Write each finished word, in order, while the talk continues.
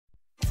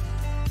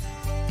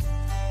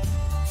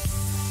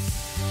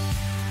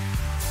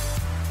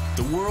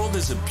The world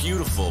is a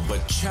beautiful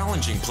but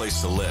challenging place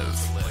to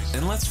live.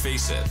 And let's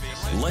face it,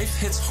 life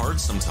hits hard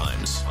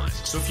sometimes.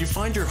 So if you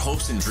find your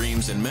hopes and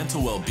dreams and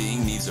mental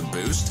well-being needs a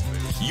boost,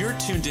 you're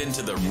tuned in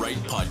to the right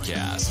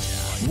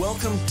podcast.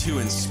 Welcome to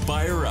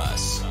Inspire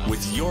Us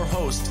with your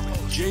host,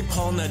 J.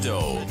 Paul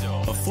Nadeau,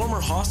 a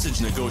former hostage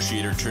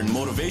negotiator turned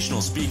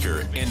motivational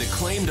speaker and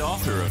acclaimed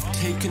author of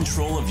Take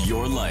Control of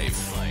Your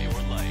Life.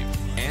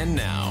 And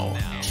now,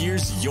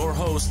 here's your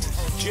host,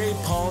 J.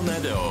 Paul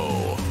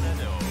Nadeau.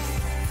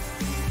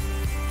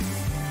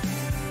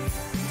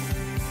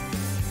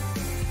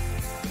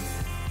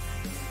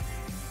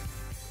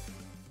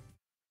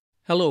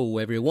 Hello,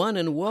 everyone,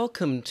 and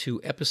welcome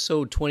to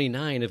episode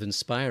 29 of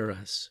Inspire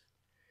Us.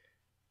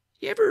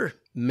 You ever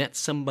met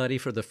somebody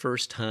for the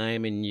first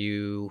time and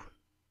you,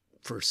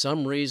 for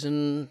some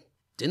reason,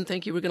 didn't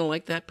think you were going to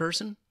like that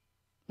person?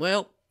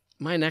 Well,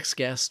 my next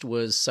guest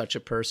was such a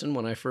person.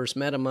 When I first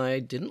met him, I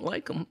didn't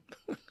like him.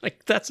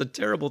 Like, that's a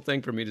terrible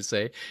thing for me to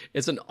say.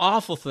 It's an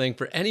awful thing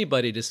for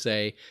anybody to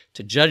say.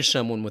 To judge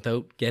someone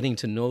without getting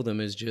to know them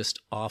is just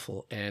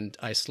awful. And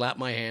I slapped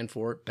my hand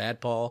for it.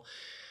 Bad Paul.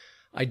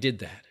 I did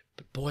that.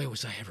 But boy,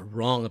 was I ever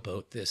wrong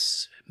about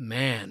this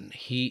man.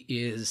 He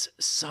is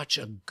such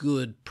a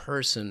good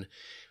person,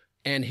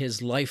 and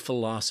his life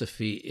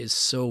philosophy is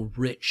so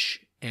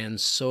rich and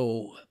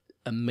so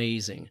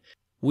amazing.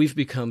 We've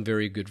become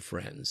very good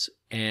friends,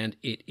 and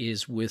it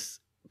is with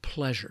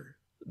pleasure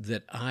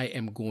that I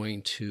am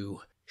going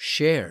to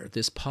share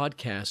this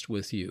podcast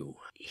with you.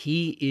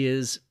 He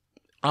is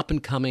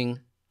up-and-coming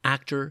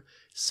actor,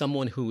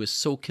 someone who is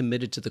so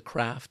committed to the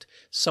craft,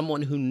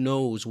 someone who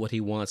knows what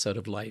he wants out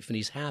of life, and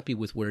he's happy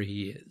with where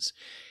he is.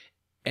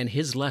 And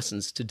his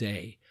lessons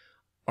today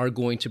are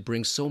going to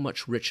bring so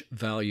much rich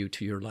value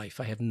to your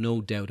life. I have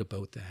no doubt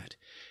about that.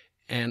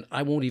 And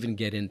I won't even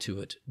get into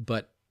it,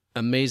 but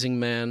amazing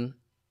man,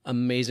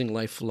 amazing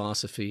life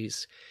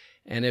philosophies.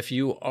 And if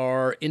you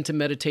are into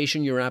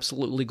meditation, you're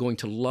absolutely going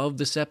to love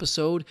this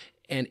episode.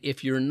 And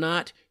if you're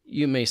not,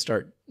 you may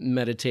start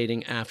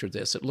meditating after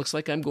this. It looks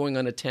like I'm going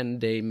on a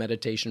 10-day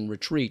meditation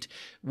retreat.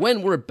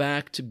 When we're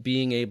back to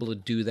being able to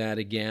do that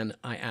again,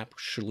 I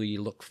actually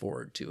look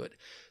forward to it.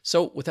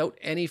 So without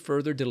any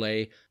further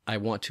delay, I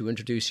want to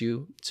introduce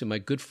you to my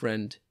good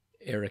friend,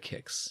 Eric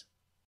Hicks.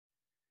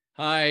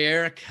 Hi,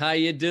 Eric. How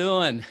you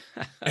doing?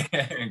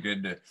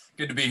 Good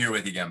to be here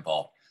with you again,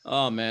 Paul.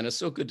 Oh, man, it's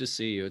so good to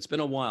see you. It's been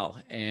a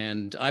while,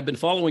 and I've been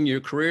following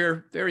your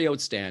career. Very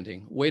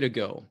outstanding. Way to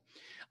go.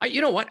 You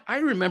know what? I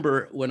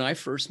remember when I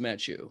first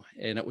met you,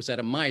 and it was at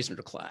a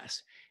Meisner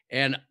class,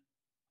 and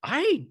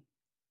I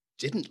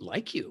didn't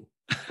like you.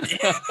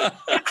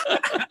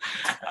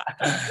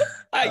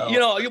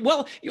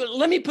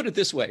 Let me put it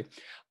this way.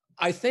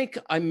 I think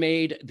I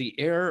made the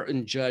error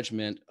in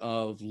judgment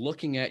of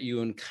looking at you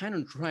and kind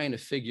of trying to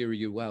figure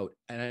you out.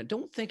 And I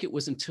don't think it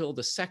was until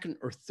the second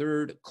or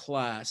third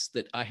class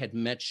that I had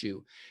met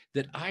you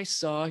that I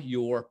saw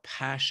your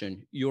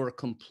passion, your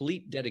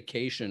complete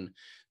dedication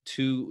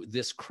to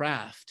this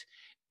craft.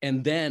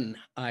 And then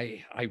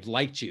I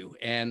liked you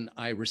and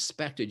I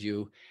respected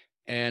you.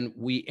 And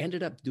we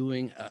ended up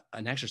doing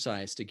an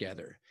exercise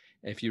together,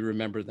 if you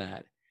remember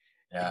that.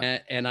 Yeah.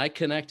 And I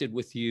connected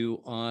with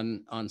you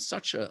on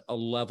such a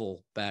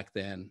level back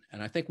then.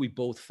 And I think we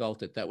both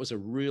felt it. That was a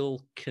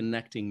real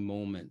connecting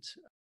moment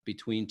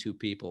between two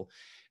people.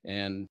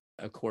 And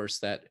of course,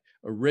 that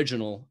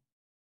original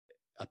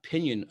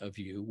opinion of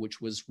you, which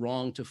was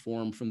wrong to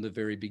form from the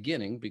very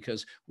beginning,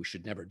 because we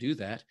should never do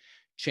that,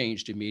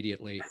 changed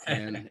immediately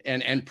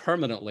and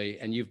permanently.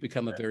 And you've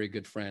become a very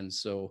good friend.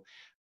 So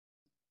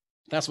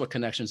that's what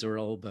connections are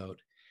all about.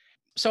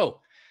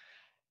 So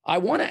I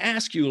want to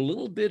ask you a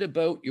little bit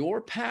about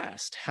your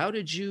past. How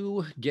did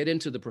you get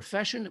into the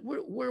profession?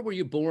 Where were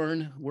you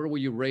born? Where were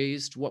you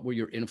raised? What were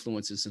your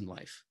influences in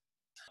life?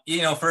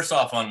 First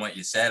off, on what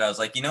you said, I was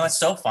like, it's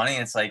so funny.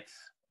 It's like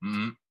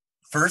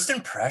first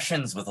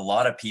impressions with a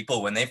lot of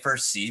people when they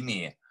first see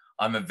me.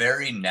 I'm a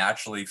very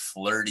naturally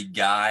flirty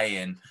guy,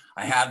 and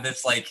I have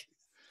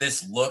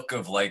this look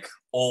of like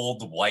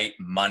old white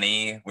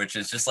money, which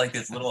is just like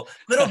this little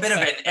bit of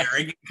an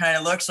arrogant kind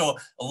of look. So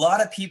a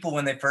lot of people,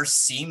 when they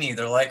first see me,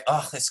 they're like,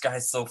 oh, this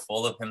guy's so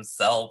full of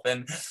himself.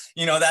 And,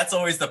 that's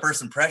always the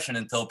first impression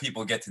until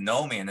people get to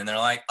know me. And then they're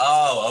like,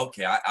 oh,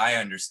 okay, I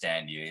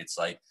understand you. It's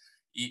like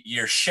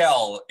your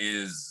shell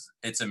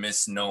it's a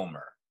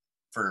misnomer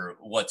for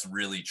what's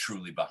really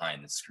truly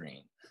behind the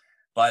screen.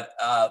 But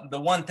the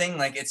one thing,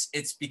 like,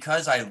 it's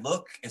because I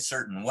look a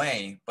certain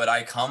way, but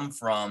I come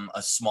from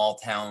a small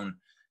town,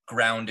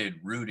 grounded,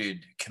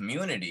 rooted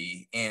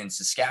community in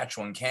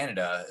Saskatchewan,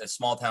 Canada, a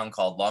small town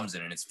called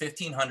Lumsden, and it's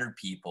 1,500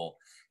 people.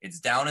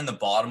 It's down in the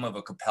bottom of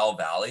a Capel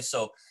Valley.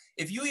 So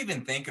if you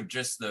even think of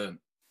just the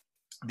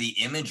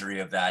imagery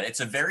of that,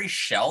 it's a very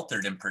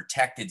sheltered and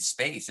protected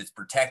space. It's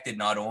protected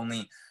not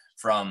only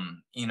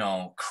from,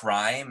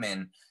 crime,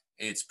 and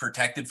it's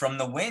protected from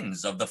the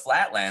winds of the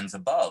flatlands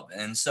above.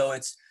 And so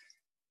it's,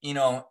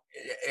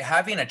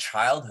 having a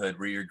childhood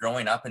where you're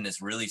growing up in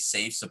this really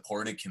safe,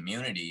 supported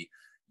community,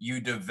 you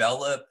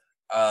develop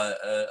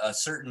a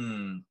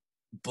certain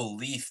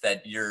belief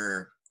that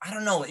I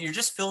don't know, you're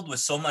just filled with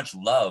so much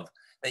love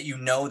that you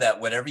know that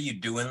whatever you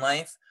do in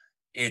life,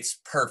 it's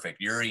perfect.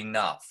 You're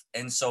enough.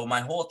 And so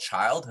my whole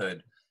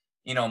childhood,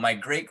 you know, my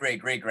great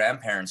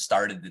grandparents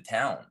started the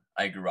town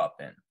I grew up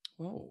in.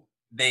 Oh.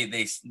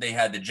 They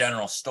had the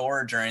general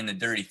store during the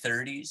dirty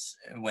 30s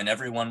when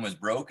everyone was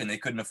broke and they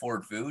couldn't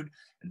afford food.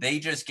 They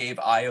just gave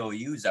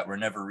IOUs that were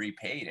never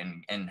repaid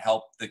and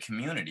helped the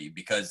community,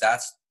 because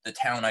that's the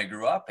town I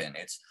grew up in.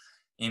 It's,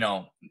 you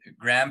know,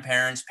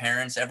 grandparents,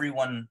 parents,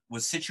 everyone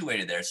was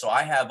situated there. So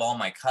I have all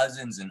my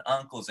cousins and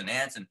uncles and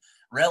aunts and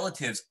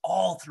relatives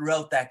all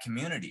throughout that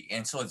community.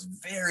 And so it's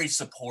very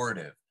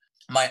supportive.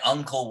 My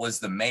uncle was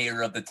the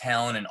mayor of the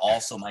town and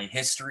also my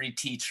history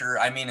teacher.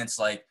 I mean, it's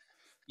like,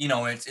 you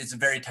know, it's a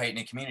very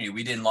tight-knit community.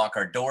 We didn't lock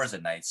our doors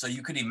at night. So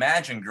you could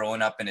imagine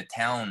growing up in a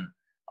town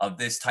of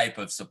this type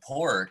of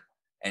support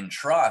and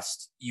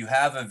trust, you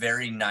have a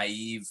very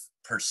naive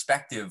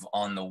perspective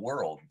on the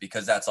world,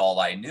 because that's all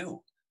I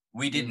knew.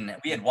 We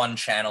had one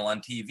channel on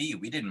TV.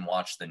 We didn't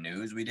watch the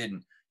news. We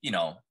didn't, you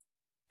know.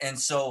 And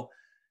so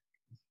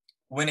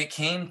when it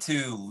came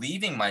to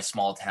leaving my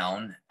small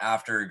town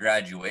after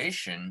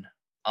graduation,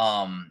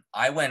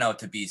 I went out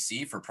to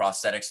BC for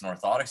prosthetics and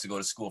orthotics to go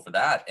to school for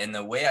that. And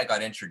the way I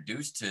got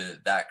introduced to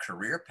that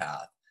career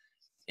path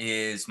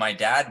is my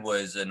dad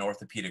was an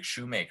orthopedic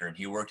shoemaker, and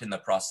he worked in the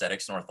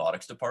prosthetics and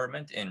orthotics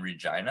department in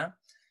Regina,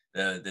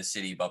 the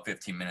city about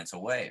 15 minutes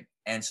away.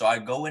 And so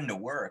I'd go into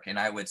work and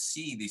I would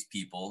see these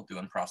people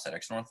doing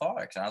prosthetics and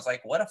orthotics. And I was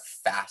like, what a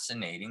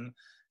fascinating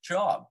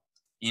job.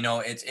 You know,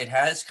 it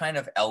has kind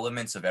of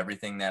elements of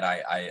everything that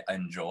I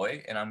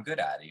enjoy and I'm good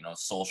at, you know,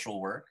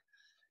 social work.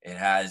 It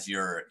has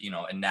your, you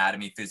know,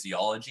 anatomy,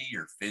 physiology,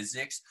 your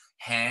physics,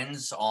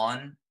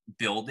 hands-on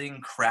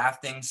building,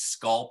 crafting,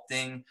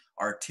 sculpting,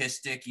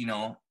 artistic, you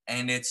know,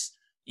 and it's,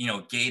 you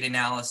know, gait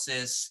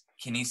analysis,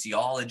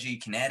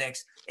 kinesiology, kinetics.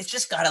 It's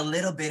just got a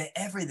little bit of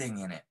everything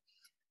in it.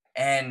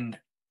 And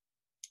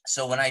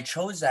so when I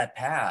chose that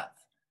path,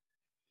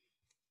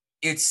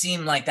 it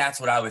seemed like that's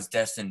what I was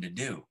destined to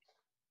do.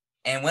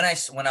 And when I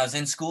was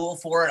in school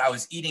for it, I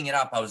was eating it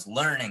up. I was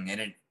learning at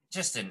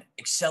just an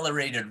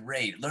accelerated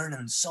rate,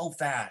 learning so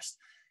fast.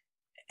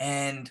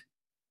 And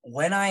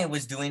when I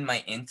was doing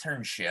my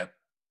internship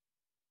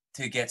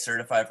to get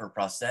certified for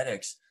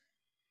prosthetics,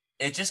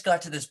 it just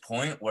got to this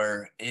point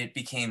where it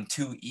became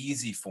too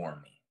easy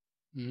for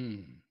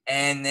me.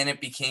 And then it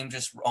became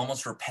just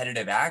almost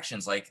repetitive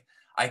actions. Like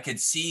I could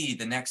see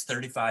the next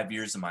 35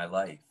 years of my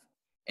life,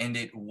 and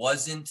it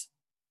wasn't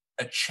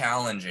a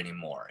challenge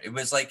anymore. It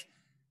was like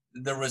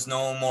there was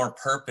no more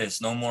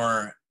purpose,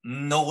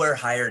 nowhere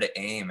higher to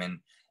aim. And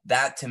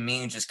that to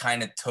me just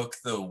kind of took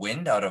the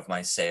wind out of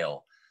my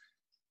sail.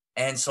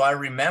 And so I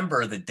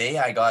remember the day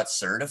I got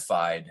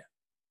certified,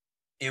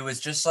 it was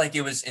just like,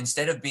 it was,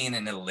 instead of being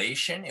an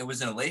elation, it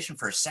was an elation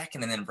for a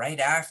second. And then right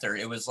after,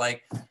 it was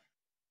like,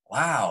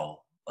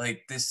 wow,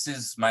 like this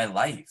is my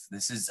life.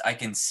 I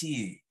can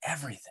see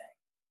everything.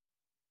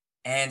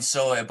 And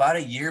so about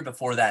a year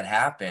before that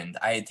happened,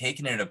 I had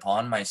taken it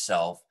upon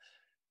myself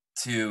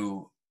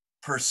to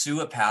pursue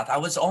a path. I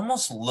was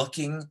almost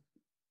looking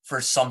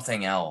for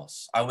something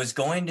else. I was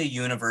going to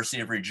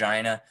University of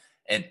Regina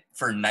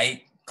for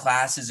night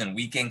classes and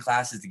weekend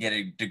classes to get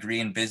a degree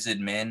in biz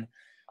admin.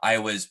 I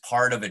was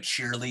part of a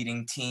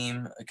cheerleading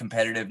team, a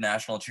competitive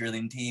national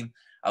cheerleading team.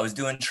 I was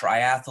doing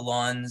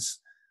triathlons.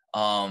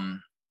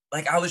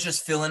 Like I was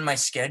just filling my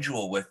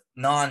schedule with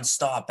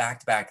nonstop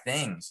back-to-back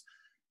things.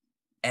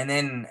 And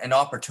then an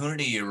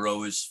opportunity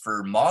arose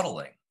for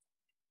modeling.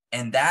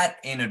 And that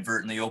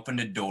inadvertently opened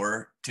a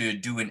door to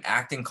do an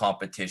acting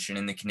competition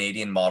in the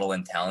Canadian Model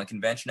and Talent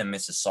Convention in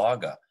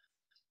Mississauga.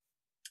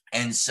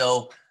 And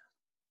so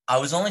I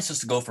was only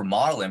supposed to go for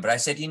modeling, but I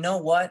said, you know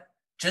what?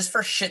 Just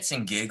for shits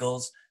and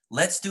giggles,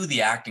 let's do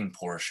the acting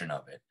portion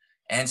of it.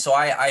 And so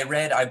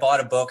I bought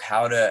a book,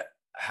 how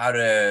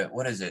to,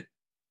 what is it?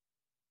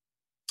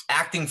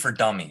 Acting for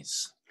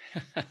Dummies.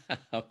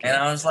 Okay. And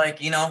I was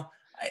like,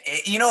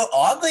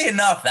 oddly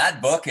enough,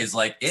 that book is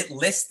like, it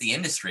lists the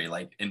industry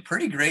like in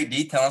pretty great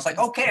detail. I was like,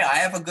 okay, I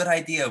have a good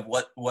idea of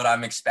what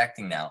I'm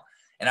expecting now.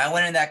 And I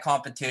went in that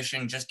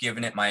competition, just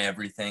giving it my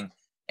everything.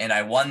 And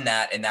I won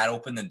that. And that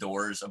opened the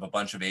doors of a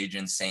bunch of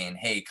agents saying,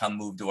 hey, come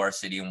move to our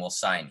city and we'll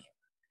sign you.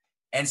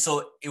 And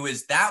so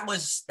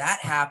that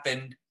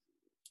happened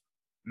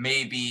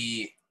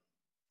maybe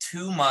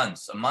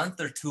a month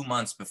or 2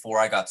 months before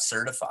I got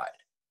certified.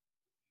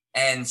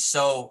 And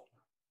so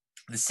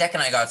the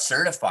second I got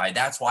certified,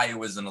 that's why it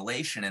was an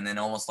elation and then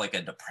almost like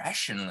a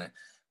depression,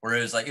 where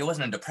it was like, it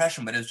wasn't a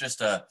depression, but it was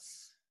just I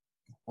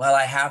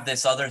have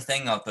this other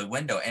thing out the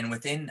window. And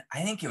within,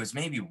 I think it was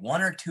maybe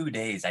 1 or 2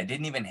 days, I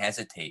didn't even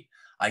hesitate.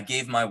 I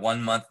gave my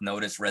 1 month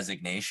notice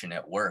resignation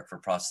at work for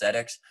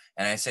prosthetics.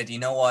 And I said, you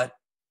know what?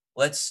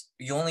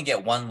 You only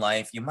get one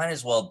life. You might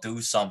as well do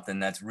something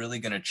that's really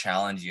going to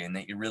challenge you and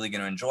that you're really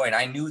going to enjoy. And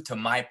I knew to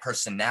my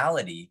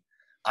personality,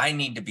 I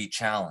need to be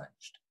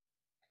challenged.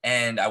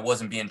 And I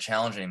wasn't being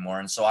challenged anymore.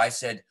 And so I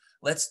said,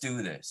 let's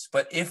do this.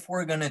 But if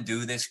we're going to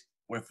do this,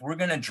 if we're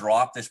going to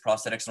drop this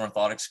prosthetics and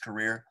orthotics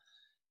career,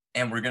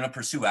 and we're going to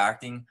pursue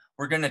acting,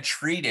 we're going to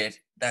treat it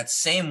that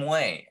same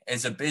way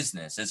as a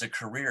business, as a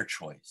career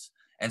choice.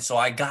 And so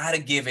I got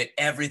to give it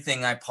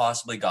everything I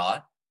possibly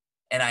got.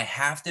 And I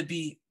have to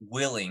be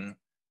willing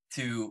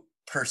to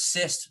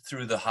persist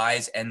through the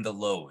highs and the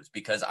lows,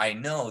 because I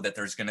know that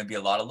there's going to be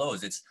a lot of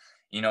lows. It's,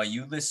 you know,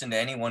 you listen to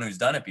anyone who's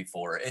done it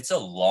before, it's a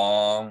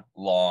long,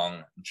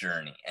 long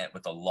journey and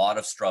with a lot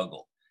of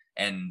struggle.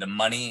 And the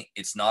money,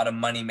 it's not a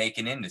money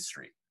making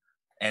industry.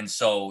 And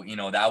so, you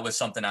know, that was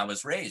something I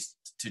was raised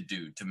to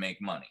do, to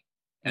make money.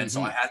 And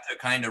so I had to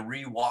kind of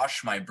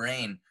rewash my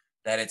brain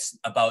that it's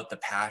about the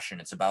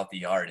passion. It's about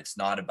the art. It's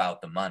not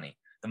about the money.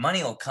 The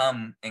money will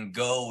come and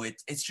go.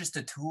 It's just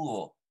a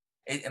tool.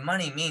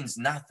 Money means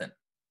nothing.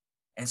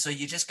 And so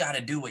you just got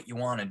to do what you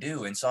want to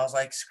do. And so I was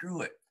like,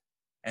 screw it.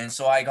 And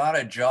so I got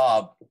a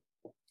job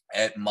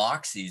at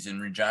Moxie's in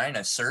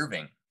Regina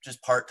serving,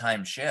 just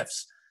part-time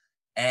shifts.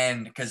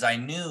 And because I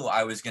knew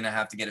I was going to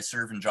have to get a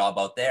serving job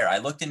out there. I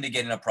looked into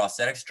getting a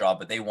prosthetics job,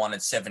 but they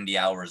wanted 70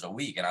 hours a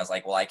week. And I was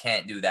like, well, I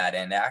can't do that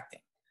and acting.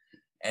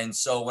 And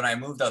so when I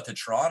moved out to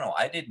Toronto,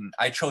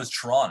 I chose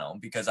Toronto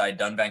because I had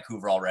done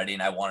Vancouver already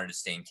and I wanted to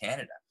stay in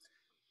Canada.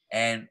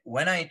 And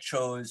when I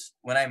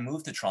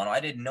moved to Toronto, I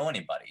didn't know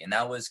anybody. And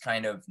that was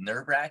kind of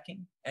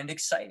nerve-wracking and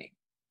exciting.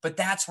 But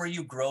that's where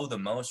you grow the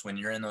most, when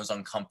you're in those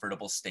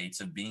uncomfortable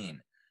states of being.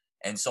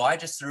 And so I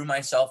just threw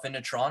myself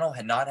into Toronto,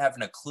 and not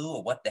having a clue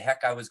of what the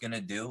heck I was going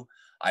to do.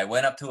 I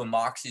went up to a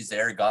Moxie's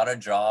there, got a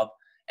job,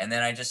 and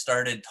then I just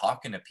started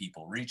talking to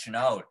people, reaching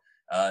out,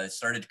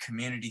 started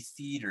community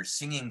theater,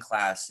 singing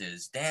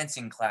classes,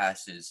 dancing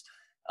classes,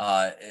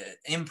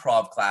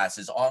 improv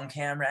classes,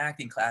 on-camera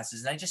acting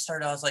classes.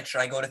 And I was like,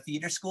 should I go to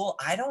theater school?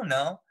 I don't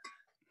know.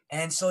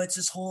 And so it's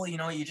this whole, you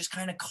know, you just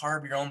kind of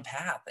carve your own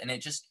path, and it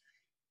just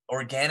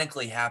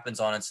organically happens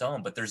on its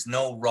own, but there's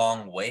no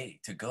wrong way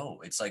to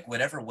go. It's like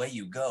whatever way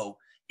you go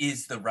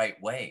is the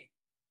right way,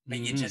 but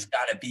you just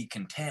got to be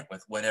content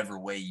with whatever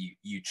way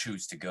you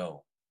choose to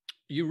go.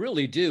 You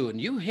really do. And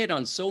you hit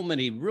on so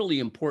many really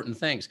important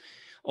things.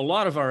 A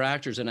lot of our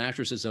actors and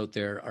actresses out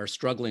there are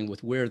struggling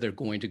with where they're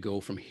going to go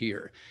from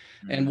here.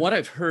 And what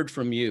I've heard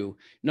from you,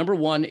 number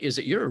one, is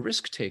that you're a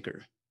risk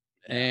taker.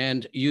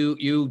 And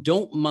you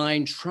don't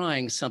mind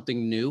trying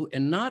something new.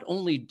 And not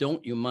only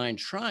don't you mind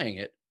trying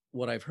it,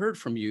 what I've heard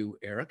from you,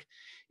 Eric,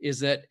 is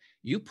that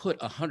you put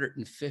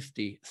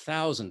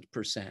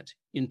 150,000%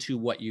 into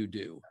what you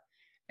do.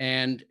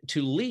 And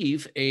to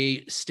leave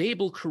a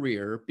stable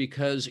career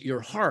because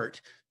your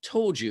heart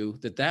told you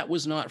that that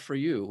was not for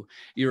you,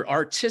 your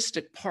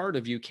artistic part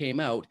of you came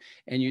out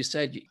and you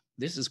said,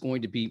 this is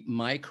going to be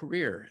my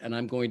career and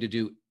I'm going to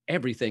do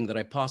everything that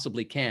I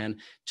possibly can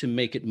to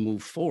make it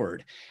move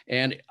forward.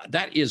 And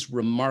that is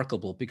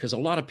remarkable, because a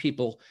lot of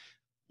people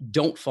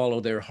don't follow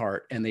their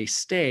heart and they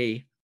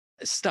stay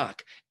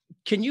stuck.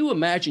 Can you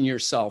imagine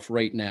yourself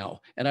right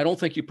now? And I don't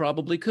think you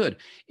probably could.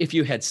 If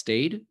you had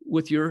stayed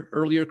with your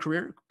earlier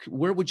career,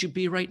 where would you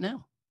be right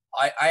now?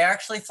 I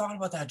actually thought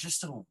about that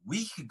just a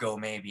week ago,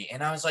 maybe.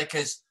 And I was like,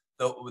 because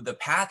the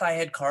path I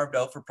had carved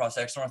out for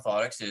prosthetics and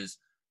orthotics is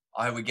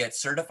I would get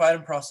certified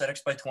in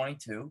prosthetics by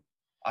 22.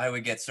 I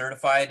would get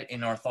certified in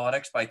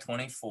orthotics by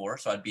 24.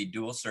 So I'd be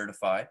dual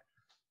certified.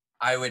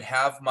 I would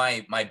have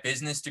my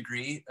business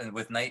degree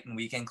with night and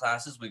weekend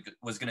classes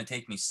was going to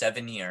take me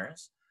 7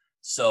 years.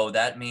 So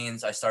that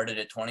means I started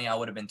at 20. I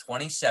would have been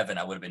 27.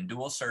 I would have been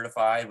dual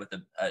certified with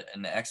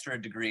an extra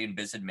degree in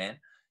biz admin.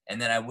 And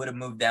then I would have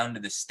moved down to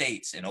the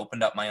States and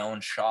opened up my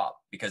own shop,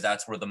 because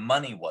that's where the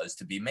money was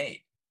to be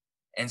made.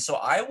 And so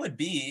I would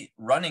be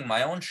running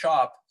my own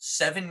shop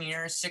 7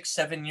 years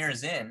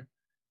in,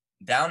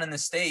 down in the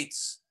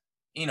States,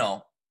 you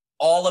know,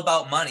 all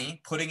about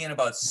money, putting in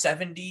about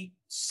 70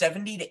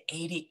 to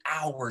 80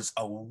 hours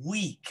a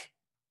week.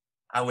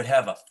 I would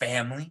have a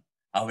family.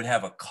 I would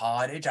have a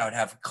cottage, I would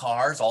have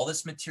cars, all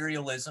this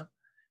materialism,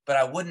 but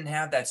I wouldn't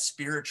have that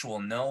spiritual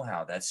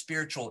know-how, that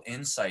spiritual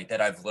insight that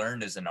I've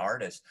learned as an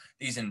artist,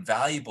 these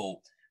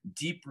invaluable,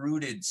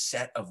 deep-rooted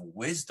set of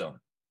wisdom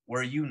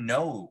where you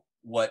know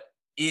what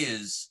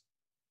is,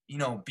 you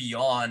know,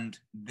 beyond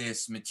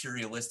this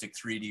materialistic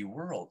 3D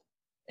world.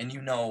 And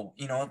you know,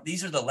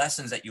 these are the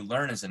lessons that you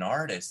learn as an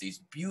artist, these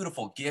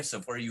beautiful gifts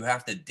of where you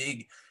have to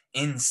dig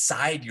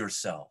inside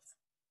yourself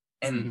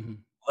and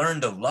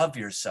learn to love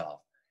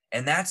yourself.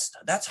 And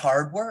that's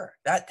hard work.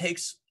 That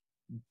takes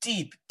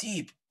deep,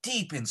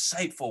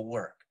 insightful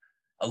work,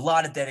 a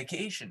lot of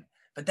dedication.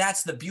 But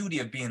that's the beauty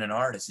of being an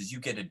artist, is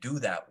you get to do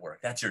that work.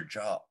 That's your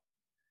job.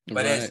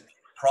 But as a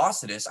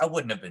prosthetist, I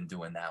wouldn't have been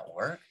doing that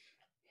work.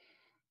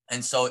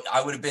 And so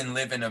I would have been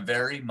living a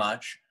very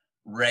much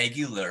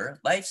regular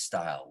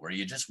lifestyle where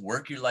you just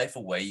work your life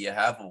away. You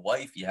have a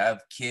wife, you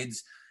have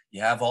kids,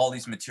 you have all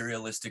these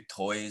materialistic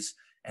toys,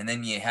 and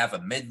then you have a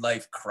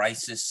midlife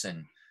crisis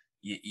and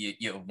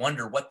you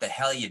wonder what the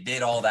hell you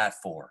did all that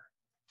for,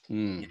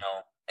 you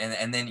know,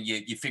 and then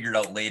you figure it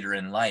out later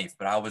in life.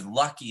 But I was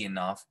lucky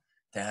enough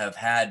to have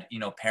had, you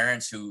know,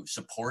 parents who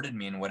supported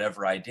me in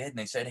whatever I did. And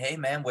they said, hey,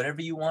 man,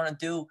 whatever you want to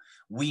do,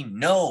 we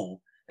know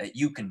that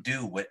you can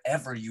do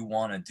whatever you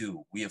want to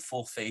do. We have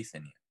full faith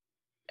in you.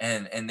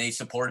 and they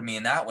supported me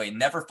in that way.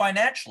 Never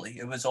financially.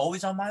 It was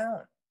always on my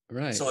own.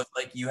 Right. So it's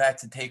like you had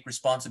to take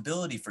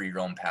responsibility for your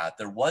own path.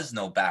 There was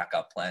no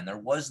backup plan. There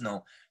was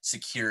no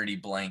security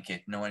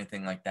blanket, no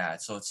anything like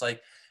that. So it's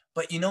like,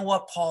 but you know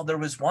what, Paul? There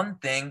was one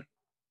thing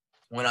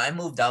when I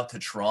moved out to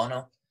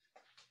Toronto,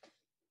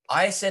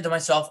 I said to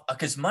myself,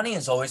 because money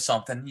is always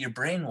something you're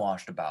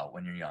brainwashed about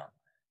when you're young.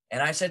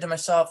 And I said to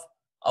myself,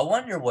 I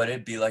wonder what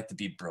it'd be like to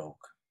be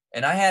broke.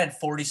 And I had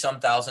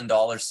 $40-some thousand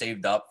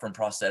saved up from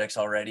prosthetics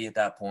already at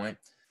that point.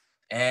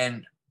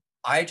 And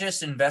I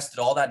just invested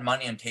all that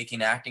money in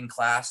taking acting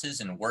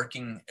classes and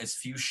working as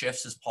few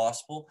shifts as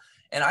possible.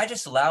 And I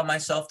just allowed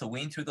myself to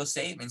wean through those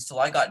savings till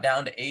I got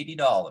down to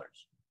 $80.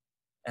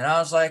 And I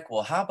was like,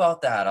 well, how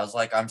about that? I was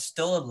like, I'm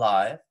still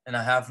alive and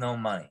I have no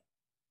money.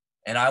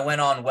 And I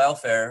went on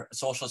welfare,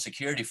 Social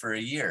Security for a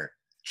year,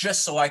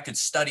 just so I could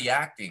study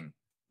acting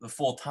the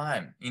full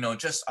time. You know,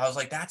 I was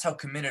like, that's how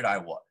committed I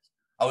was.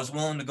 I was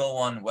willing to go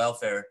on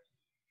welfare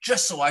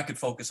just so I could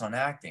focus on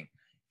acting,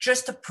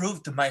 just to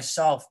prove to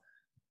myself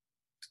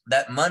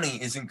that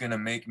money isn't going to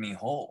make me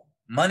whole.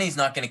 Money's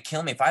not going to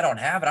kill me. If I don't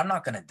have it, I'm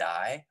not going to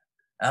die.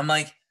 I'm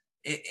like,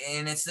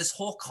 and it's this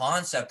whole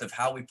concept of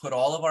how we put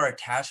all of our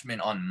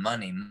attachment on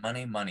money,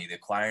 the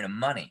acquiring of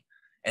money.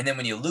 And then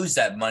when you lose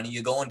that money,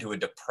 you go into a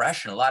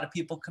depression. A lot of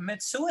people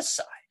commit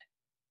suicide.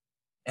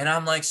 And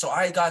I'm like, so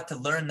I got to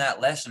learn that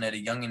lesson at a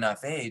young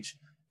enough age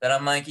that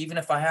I'm like, even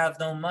if I have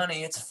no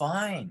money, it's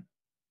fine.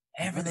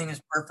 Everything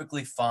is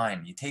perfectly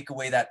fine. You take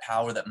away that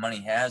power that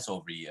money has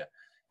over you,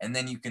 and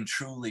then you can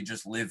truly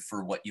just live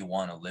for what you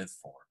want to live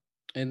for.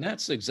 And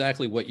that's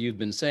exactly what you've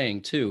been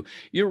saying too.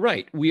 You're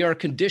right. We are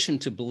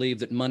conditioned to believe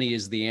that money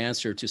is the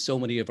answer to so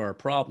many of our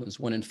problems,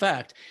 when in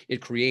fact,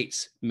 it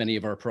creates many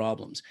of our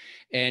problems.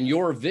 And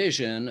your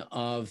vision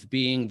of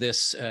being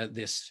this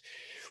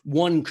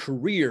one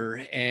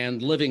career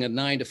and living a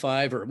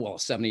 9-to-5 or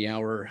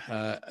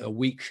 70-hour a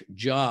week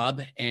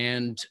job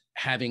and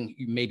having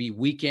maybe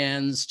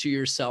weekends to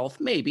yourself,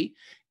 maybe,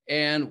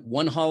 and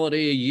one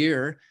holiday a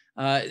year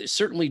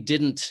certainly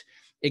didn't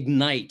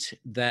ignite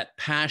that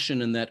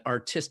passion and that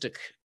artistic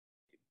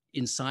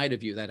inside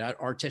of you, that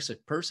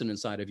artistic person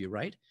inside of you,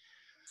 right?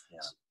 Yeah.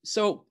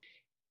 So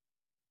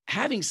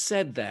having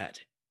said that,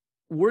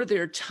 were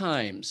there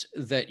times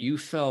that you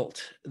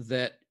felt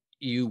that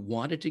you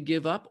wanted to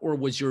give up, or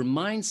was your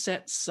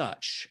mindset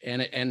such,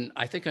 and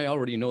I think I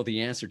already know the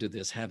answer to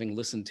this, having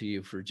listened to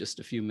you for just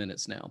a few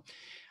minutes now,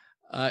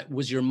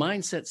 was your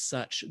mindset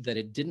such that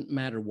it didn't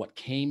matter what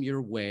came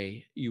your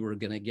way, you were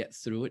going to get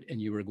through it and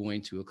you were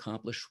going to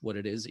accomplish what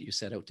it is that you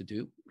set out to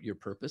do, your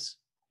purpose?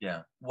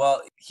 Yeah.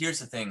 Well, here's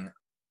the thing.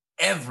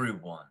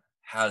 Everyone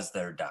has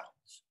their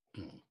doubts.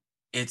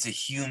 It's a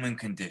human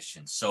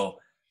condition. So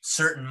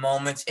certain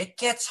moments, it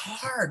gets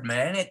hard,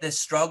 man. The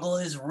struggle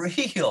is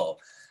real.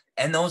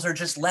 And those are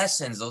just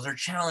lessons. Those are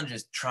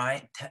challenges,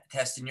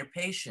 testing your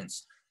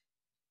patience.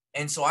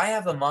 And so I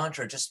have a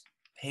mantra, just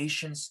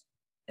patience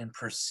and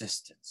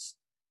persistence.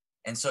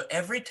 And so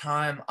every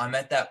time I'm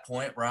at that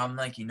point where I'm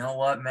like, you know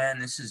what, man,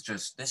 this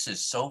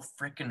is so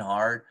freaking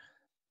hard.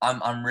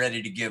 I'm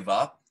ready to give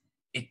up.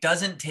 It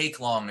doesn't take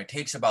long. It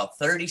takes about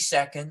 30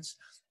 seconds.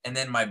 And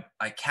then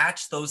I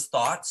catch those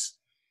thoughts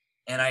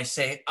and I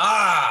say,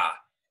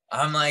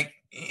 I'm like,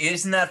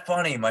 isn't that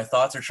funny? My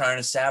thoughts are trying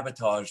to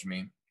sabotage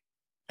me.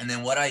 And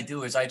then what I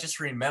do is I just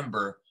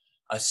remember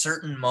a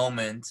certain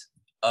moment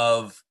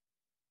of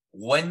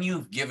when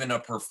you've given a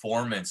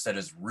performance that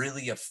has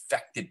really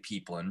affected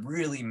people and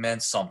really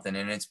meant something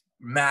and it's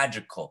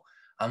magical.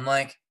 I'm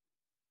like,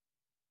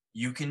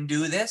 you can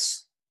do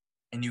this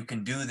and you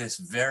can do this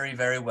very,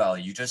 very well.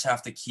 You just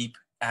have to keep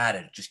at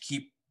it.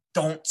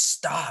 Don't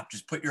stop.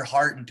 Just put your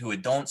heart into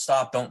it. Don't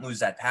stop. Don't lose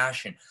that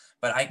passion.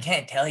 But I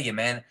can't tell you,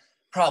 man,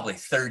 probably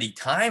 30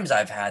 times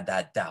I've had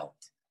that doubt.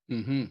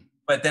 Mm-hmm.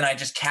 But then I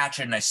just catch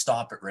it and I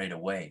stop it right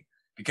away.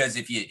 Because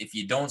if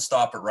you don't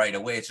stop it right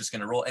away, it's just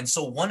going to roll. And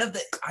so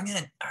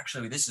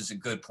this is a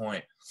good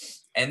point.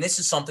 And this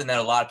is something that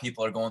a lot of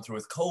people are going through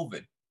with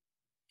COVID.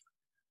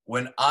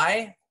 When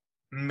I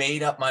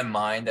made up my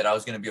mind that I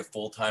was going to be a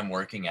full-time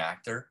working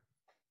actor,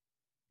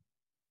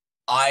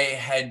 I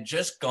had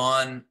just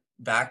gone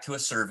back to a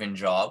serving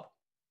job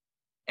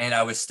and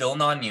I was still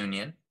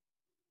non-union.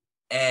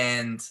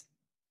 And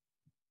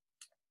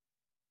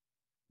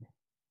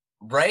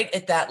right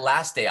at that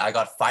last day, I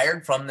got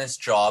fired from this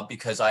job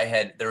because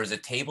there was a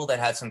table that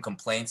had some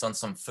complaints on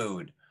some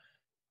food.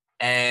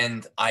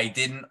 And I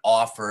didn't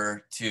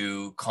offer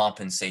to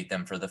compensate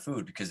them for the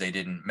food because they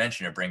didn't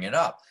mention or bring it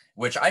up,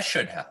 which I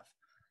should have.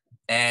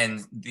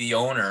 And the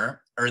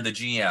owner or the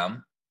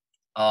GM,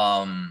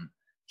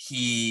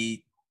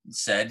 he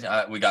said,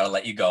 we got to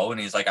let you go. And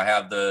he's like, I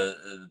have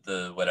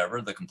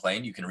the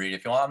complaint. You can read it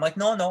if you want. I'm like,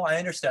 no, I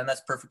understand.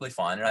 That's perfectly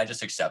fine. And I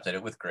just accepted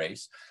it with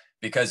grace.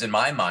 Because in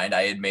my mind,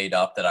 I had made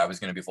up that I was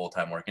going to be a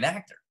full-time working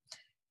actor.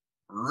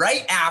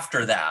 Right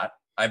after that,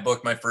 I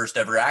booked my first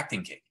ever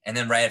acting gig. And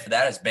then right after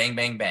that, it's bang,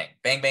 bang, bang,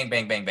 bang, bang,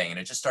 bang, bang, bang. And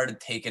it just started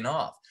taking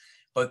off.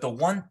 But the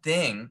one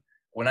thing,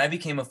 when I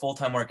became a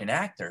full-time working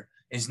actor,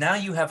 is now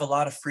you have a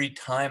lot of free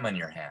time on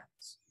your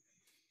hands.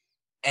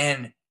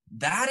 And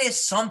that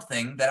is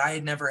something that I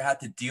had never had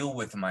to deal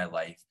with in my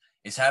life,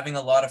 is having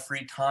a lot of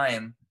free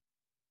time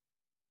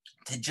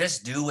to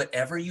just do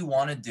whatever you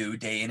want to do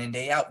day in and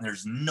day out. And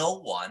there's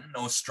no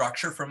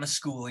structure from a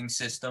schooling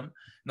system,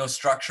 no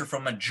structure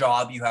from a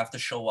job you have to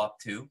show up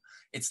to.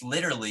 It's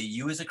literally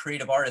you as a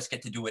creative artist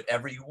get to do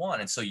whatever you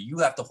want. And so you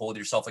have to hold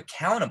yourself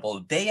accountable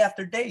day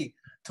after day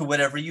to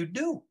whatever you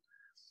do.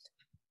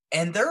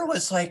 And there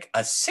was like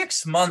a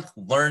 6-month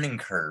learning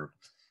curve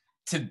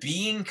to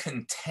being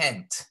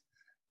content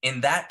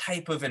in that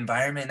type of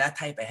environment, that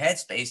type of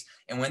headspace.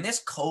 And when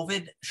this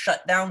COVID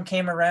shutdown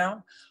came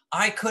around,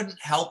 I couldn't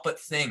help but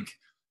think,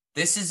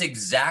 this is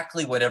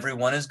exactly what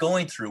everyone is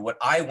going through, what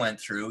I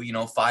went through,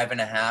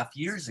 5.5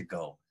 years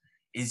ago,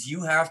 is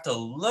you have to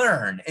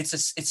learn.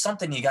 It's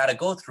something you got to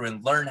go through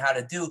and learn how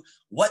to do.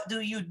 What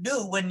do you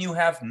do when you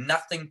have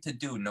nothing to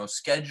do? No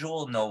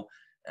schedule, no,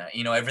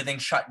 everything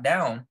shut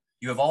down.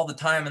 You have all the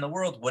time in the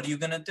world. What are you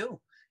going to do?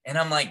 And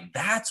I'm like,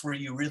 that's where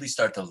you really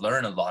start to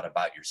learn a lot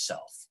about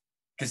yourself.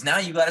 Because now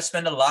you got to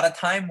spend a lot of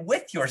time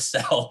with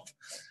yourself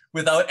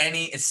without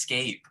any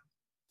escape.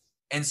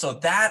 And so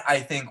that, I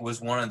think, was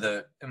one of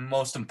the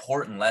most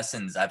important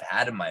lessons I've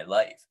had in my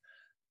life,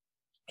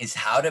 is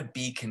how to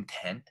be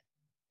content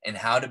and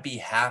how to be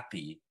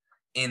happy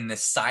in the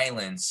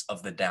silence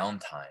of the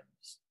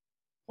downtimes.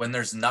 When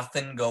there's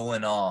nothing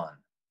going on,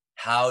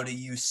 how do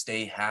you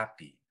stay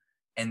happy?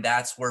 And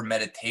that's where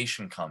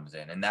meditation comes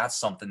in. And that's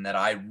something that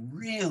I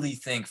really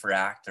think for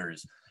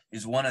actors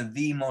is one of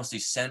the most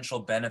essential,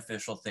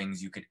 beneficial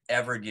things you could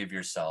ever give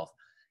yourself.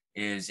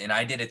 And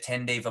I did a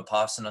 10-day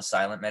Vipassana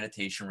silent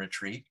meditation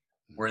retreat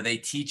where they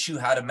teach you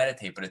how to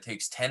meditate, but it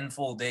takes 10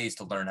 full days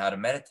to learn how to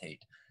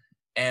meditate.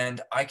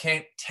 And I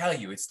can't tell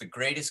you, it's the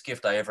greatest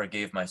gift I ever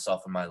gave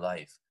myself in my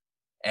life.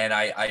 And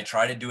I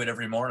try to do it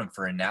every morning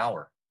for an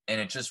hour, and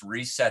it just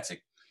resets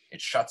it.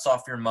 It shuts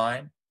off your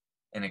mind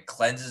and it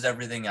cleanses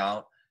everything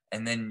out.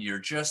 And then you're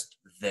just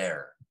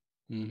there.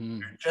 Mm-hmm.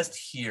 You're just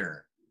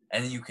here.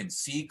 And you can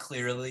see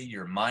clearly,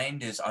 your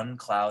mind is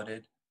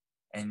unclouded,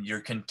 and you're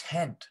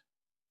content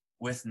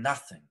with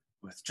nothing,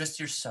 with just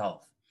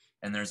yourself.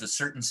 And there's a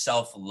certain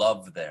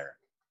self-love there.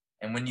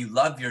 And when you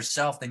love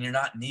yourself, then you're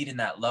not needing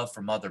that love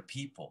from other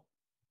people.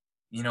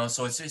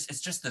 So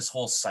it's just this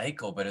whole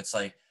cycle, but it's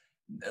like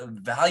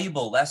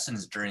valuable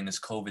lessons during this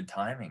COVID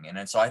timing.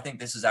 And so I think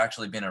this has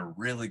actually been a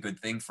really good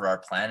thing for our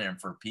planet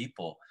and for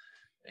people.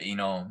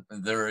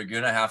 They're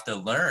going to have to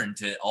learn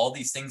to, all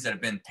these things that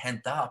have been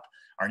pent up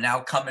are now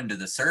coming to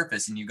the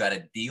surface, and you got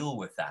to deal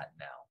with that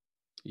now.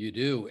 You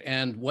do.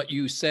 And what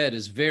you said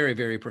is very,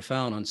 very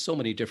profound on so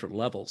many different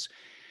levels.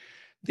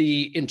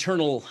 The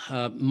internal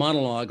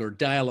monologue or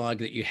dialogue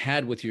that you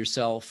had with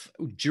yourself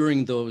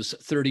during those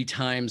 30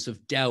 times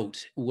of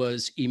doubt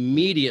was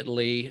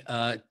immediately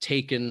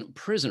taken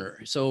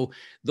prisoner. So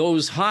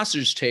those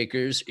hostage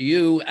takers,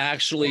 you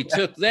actually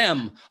took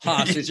them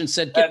hostage and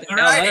said, get the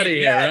hell out of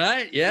here,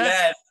 right?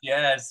 Yeah.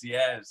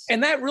 Yes.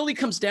 And that really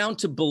comes down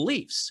to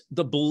beliefs,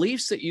 the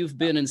beliefs that you've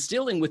been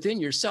instilling within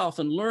yourself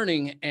and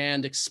learning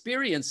and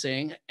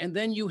experiencing. And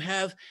then you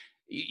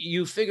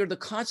figure the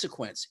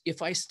consequence.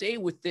 If I stay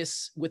with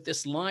this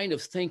line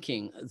of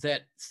thinking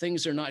that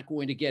things are not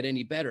going to get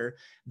any better,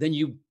 then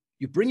you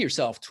bring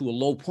yourself to a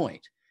low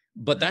point.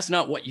 But that's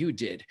not what you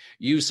did.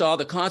 You saw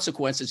the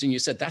consequences and you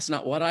said, that's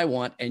not what I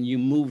want. And you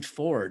moved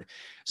forward.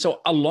 So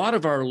a lot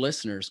of our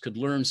listeners could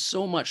learn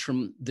so much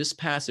from this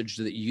passage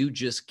that you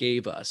just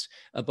gave us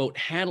about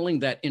handling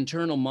that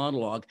internal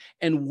monologue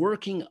and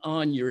working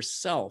on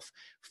yourself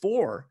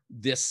for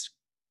this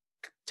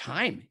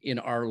time in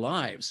our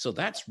lives. So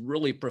that's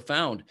really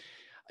profound.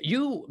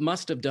 You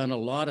must have done a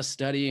lot of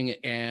studying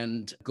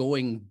and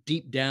going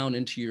deep down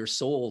into your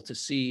soul to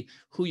see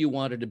who you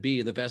wanted to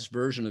be, the best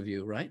version of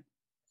you, right?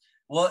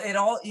 Well,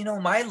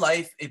 my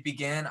life, it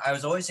began, I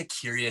was always a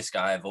curious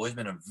guy. I've always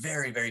been a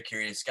very, very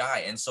curious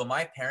guy. And so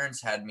my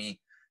parents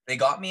they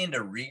got me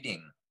into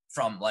reading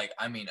from a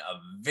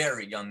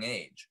very young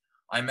age.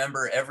 I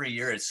remember every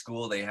year at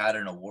school, they had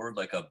an award,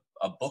 like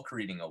a book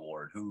reading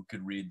award, who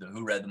read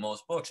the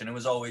most books. And it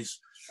was always,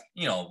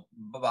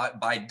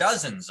 by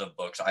dozens of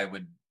books, I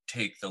would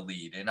take the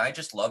lead, and I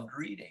just loved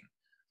reading.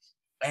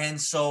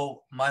 And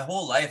so my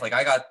whole life,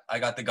 I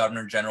got the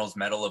Governor General's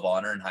Medal of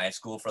Honor in high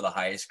school for the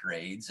highest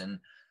grades. And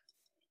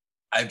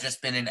I've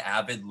just been an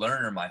avid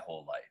learner my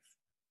whole life.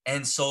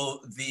 And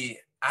so the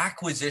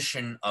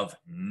acquisition of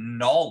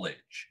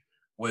knowledge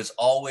was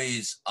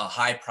always a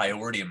high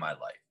priority in my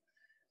life.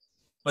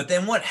 But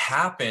then what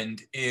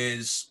happened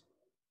is,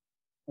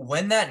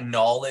 when that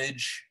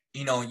knowledge,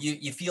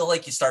 you feel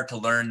like you start to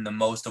learn the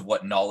most of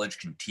what knowledge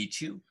can teach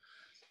you.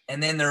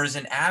 And then there was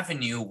an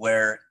avenue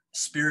where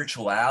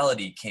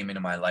spirituality came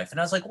into my life. And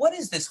I was like, what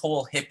is this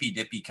whole hippy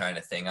dippy kind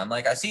of thing? I'm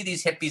like, I see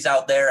these hippies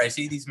out there. I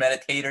see these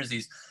meditators,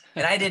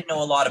 and I didn't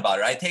know a lot about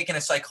it. I'd taken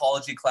a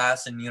psychology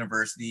class in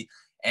university,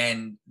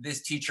 and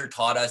this teacher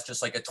taught us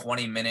just like a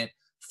 20-minute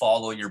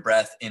follow your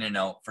breath in and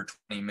out for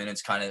 20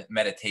 minutes kind of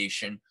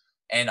meditation.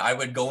 And I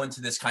would go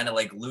into this kind of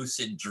like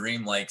lucid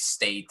dream-like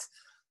state.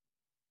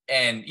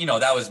 And, you know,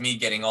 that was me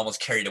getting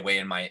almost carried away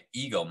in my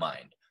ego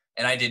mind.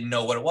 And I didn't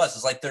know what it was.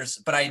 It's like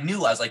but I knew,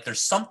 I was like,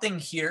 there's something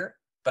here,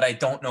 but I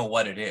don't know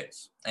what it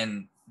is.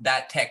 And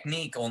that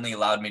technique only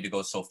allowed me to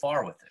go so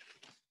far with it.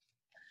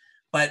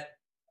 But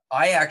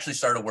I actually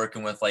started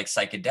working with like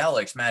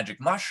psychedelics, magic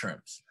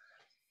mushrooms.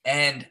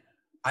 And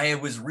I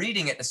was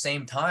reading at the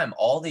same time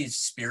all these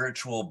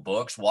spiritual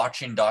books,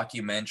 watching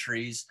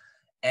documentaries,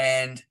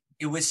 and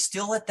it was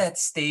still at that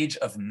stage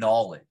of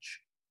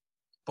knowledge.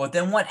 But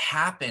then what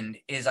happened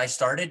is I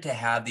started to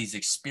have these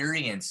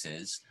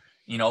experiences,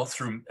 you know,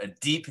 through a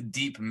deep,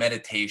 deep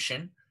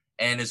meditation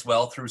and as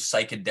well through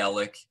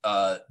psychedelic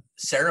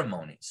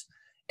ceremonies.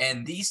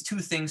 And these two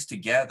things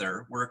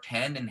together worked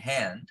hand in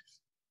hand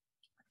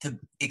to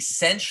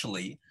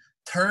essentially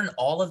turn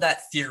all of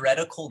that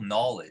theoretical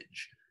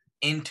knowledge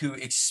into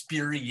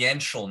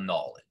experiential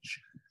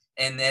knowledge.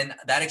 And then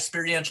that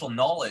experiential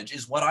knowledge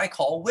is what I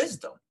call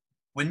wisdom.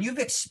 When you've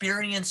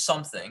experienced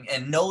something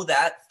and know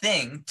that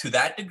thing to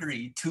that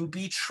degree to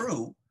be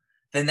true,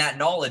 then that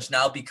knowledge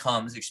now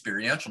becomes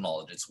experiential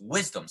knowledge. It's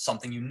wisdom,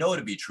 something you know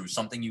to be true,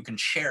 something you can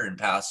share and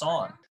pass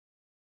on.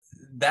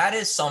 That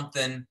is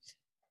something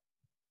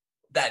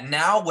that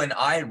now when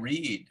I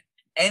read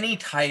any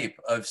type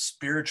of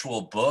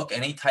spiritual book,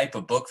 any type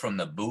of book from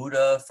the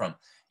Buddha, from,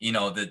 you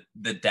know,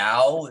 the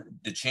Tao,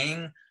 the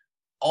Ching,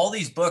 all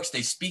these books,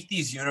 they speak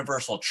these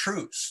universal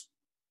truths.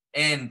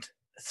 And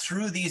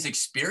through these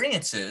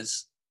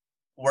experiences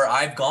where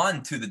I've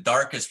gone to the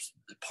darkest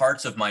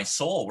parts of my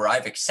soul, where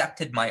I've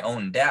accepted my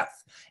own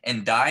death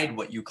and died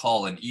what you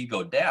call an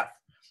ego death,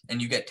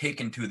 and you get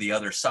taken to the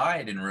other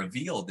side and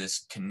reveal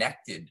this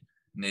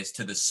connectedness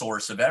to the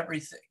source of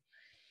everything.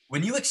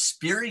 When you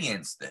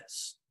experience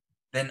this,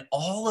 then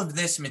all of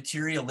this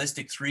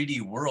materialistic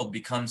 3D world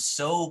becomes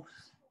so,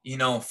 you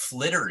know,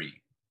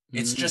 flittery.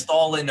 It's just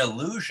all an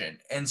illusion.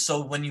 And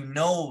so when you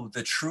know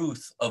the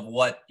truth of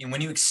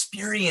when you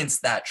experience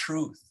that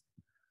truth,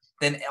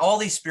 then all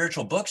these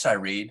spiritual books I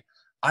read,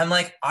 I'm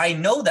like, I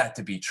know that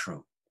to be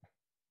true.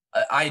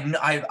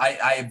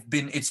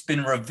 It's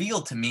been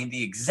revealed to me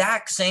the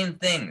exact same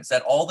things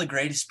that all the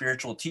greatest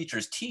spiritual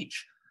teachers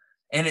teach.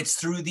 And it's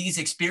through these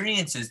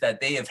experiences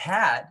that they have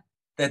had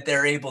that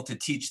they're able to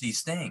teach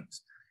these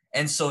things.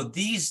 And so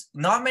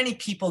not many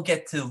people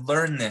get to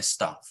learn this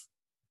stuff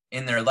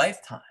in their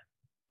lifetime,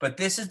 but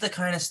this is the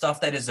kind of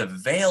stuff that is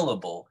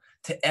available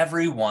to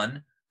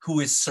everyone who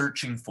is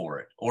searching for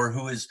it or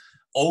who is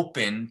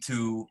open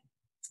to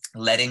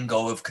letting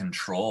go of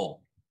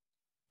control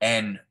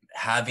and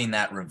having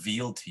that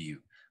revealed to you.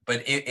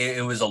 But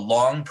it was a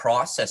long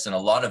process and a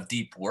lot of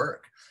deep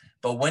work.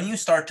 But when you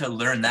start to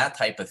learn that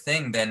type of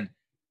thing, then,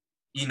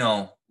 you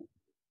know,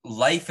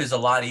 life is a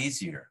lot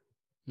easier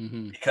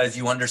because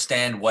you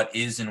understand what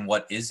is and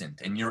what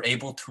isn't, and you're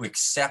able to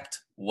accept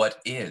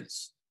what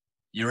is.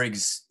 You're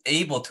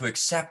able to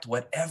accept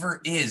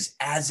whatever is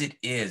as it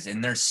is.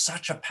 And there's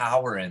such a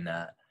power in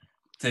that,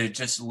 to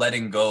just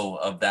letting go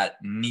of that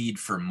need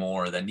for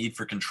more, the need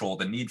for control,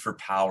 the need for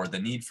power, the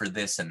need for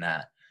this and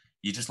that.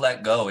 You just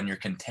let go and you're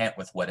content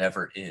with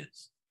whatever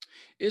is.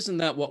 Isn't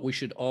that what we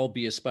should all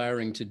be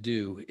aspiring to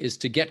do, is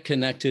to get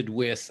connected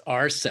with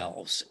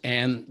ourselves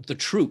and the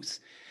truth?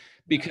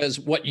 Because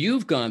what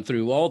you've gone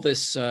through, all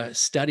this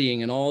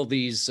studying and all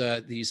these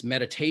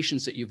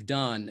meditations that you've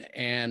done,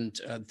 and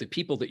the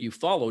people that you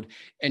followed,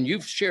 and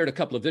you've shared a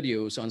couple of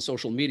videos on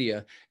social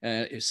media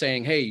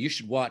saying, hey, you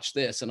should watch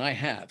this, and I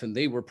have, and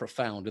they were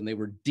profound and they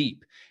were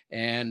deep.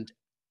 And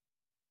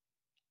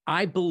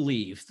I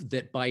believe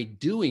that by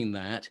doing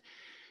that,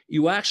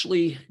 you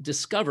actually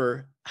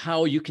discover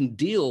how you can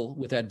deal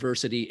with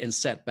adversity and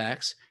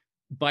setbacks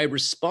by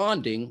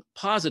responding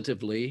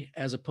positively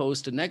as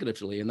opposed to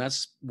negatively. And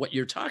that's what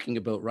you're talking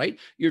about, right?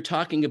 You're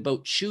talking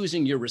about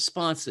choosing your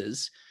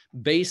responses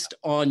based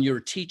on your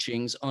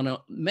teachings, on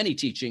many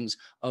teachings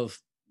of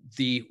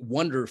the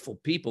wonderful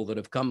people that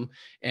have come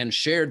and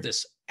shared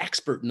this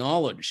expert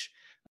knowledge.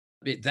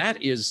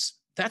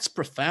 That's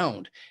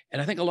profound.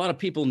 And I think a lot of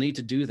people need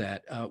to do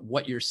that.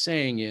 What you're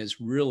saying is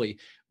really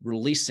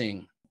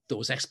releasing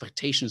those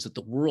expectations that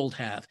the world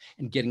have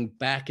and getting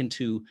back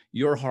into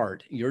your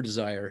heart, your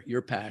desire,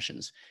 your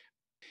passions.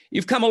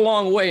 You've come a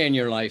long way in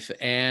your life,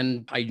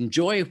 and I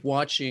enjoy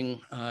watching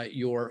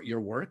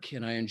your work,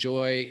 and I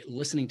enjoy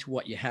listening to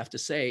what you have to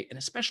say, and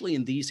especially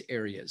in these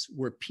areas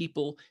where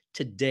people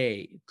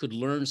today could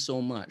learn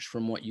so much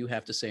from what you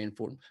have to say and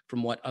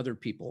from what other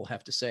people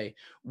have to say.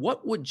 What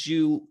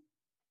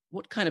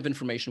kind of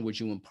information would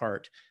you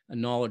impart, a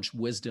knowledge,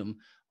 wisdom,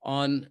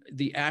 on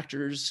the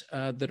actors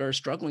that are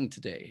struggling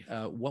today?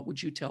 What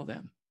would you tell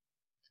them?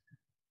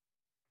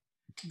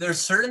 There's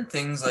certain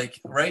things, like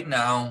right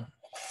now,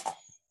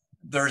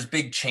 there's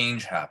big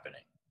change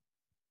happening.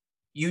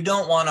 You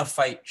don't want to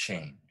fight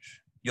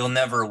change. You'll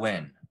never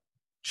win.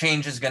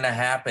 Change is going to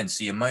happen,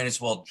 so you might as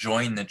well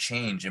join the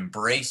change,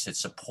 embrace it,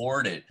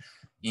 support it,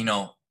 you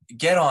know,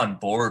 get on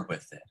board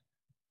with it.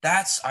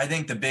 That's, I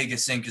think, the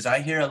biggest thing, because I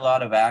hear a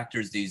lot of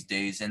actors these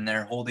days and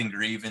they're holding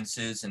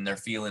grievances and they're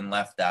feeling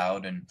left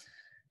out. And,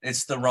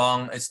 it's the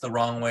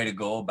wrong way to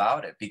go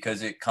about it,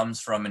 because it comes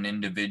from an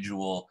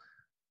individual.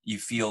 You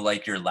feel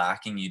like you're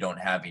lacking, you don't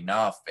have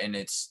enough. And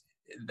it's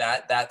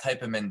that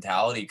type of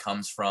mentality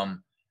comes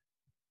from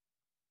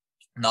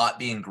not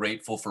being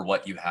grateful for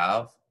what you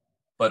have,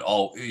 but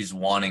always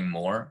wanting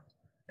more.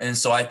 And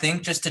so I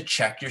think just to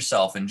check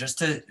yourself and just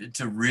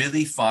to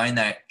really find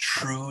that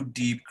true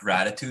deep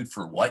gratitude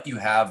for what you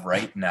have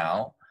right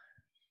now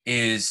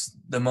is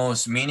the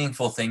most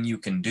meaningful thing you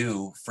can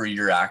do for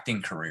your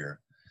acting career.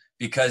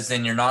 Because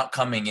then you're not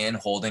coming in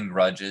holding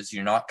grudges.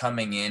 You're not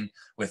coming in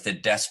with a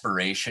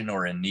desperation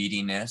or a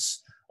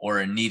neediness or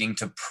a needing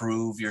to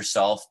prove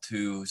yourself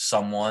to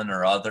someone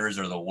or others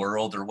or the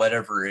world or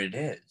whatever it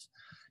is.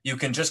 You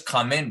can just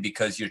come in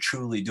because you're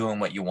truly doing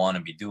what you want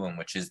to be doing,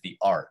 which is the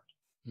art.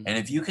 Mm-hmm. And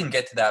if you can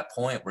get to that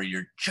point where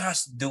you're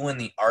just doing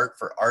the art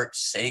for art's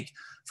sake,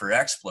 for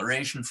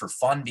exploration, for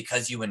fun,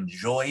 because you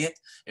enjoy it,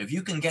 if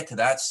you can get to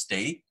that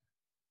state,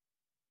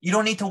 you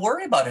don't need to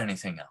worry about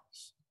anything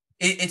else.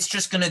 It's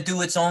just going to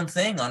do its own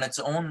thing on its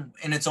own,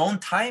 in its own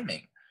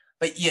timing.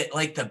 But yet,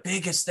 like, the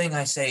biggest thing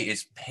I say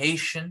is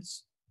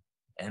patience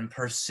and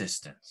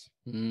persistence.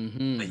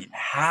 Mm-hmm. But you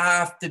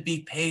have to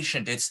be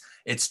patient.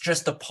 It's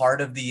just a part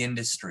of the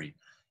industry.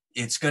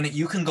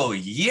 You can go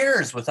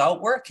years without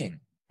working.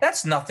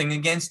 That's nothing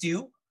against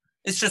you.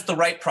 It's just the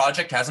right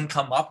project hasn't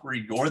come up where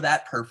you're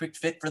that perfect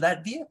fit for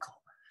that vehicle.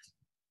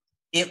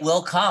 It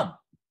will come,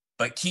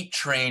 but keep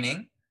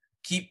training,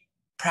 keep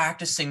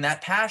practicing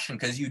that passion,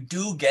 because you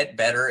do get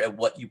better at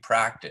what you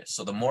practice.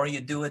 So the more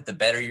you do it, the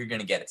better you're going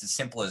to get. It's as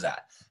simple as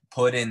that.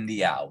 Put in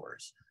the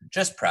hours,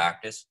 just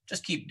practice,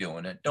 just keep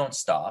doing it. Don't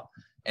stop,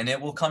 and it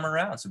will come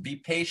around. So be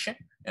patient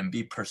and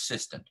be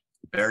persistent,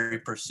 very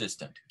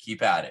persistent.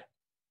 Keep at it.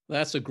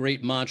 That's a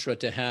great mantra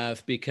to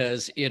have,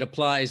 because it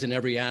applies in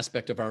every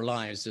aspect of our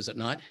lives, does it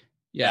not?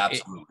 Yeah,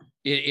 absolutely.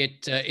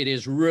 It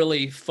is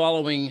really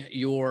following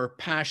your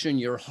passion,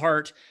 your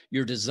heart,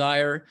 your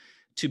desire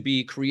to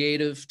be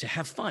creative, to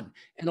have fun.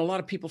 And a lot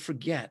of people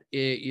forget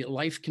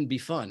life can be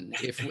fun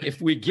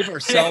if we give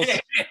ourselves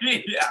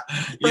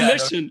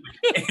permission,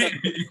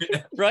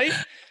 right?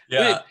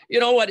 Yeah. You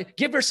know what?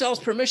 Give ourselves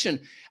permission.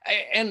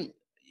 And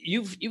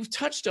you've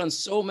touched on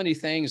so many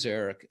things,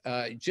 Eric.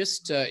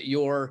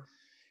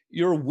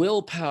 Your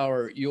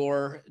willpower,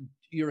 your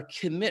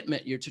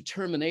commitment, your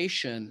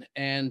determination,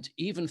 and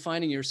even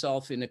finding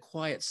yourself in a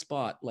quiet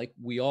spot like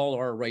we all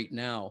are right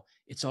now.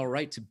 It's all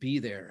right to be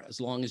there as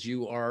long as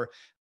you are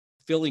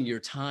filling your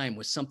time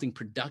with something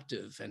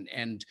productive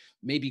and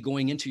maybe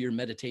going into your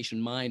meditation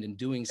mind and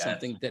doing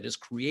something that is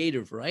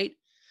creative, right?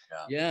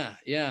 Yeah.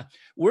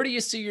 Where do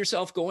you see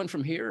yourself going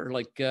from here?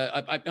 Like,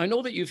 I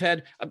know that you've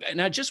had, and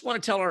I just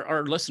want to tell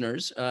our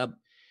listeners,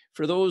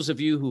 for those of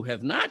you who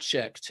have not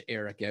checked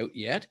Eric out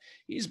yet,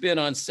 he's been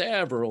on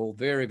several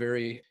very,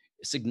 very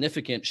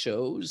significant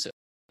shows.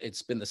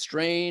 It's been The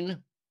Strain.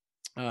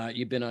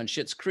 You've been on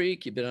Schitt's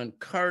Creek, you've been on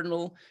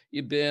Cardinal,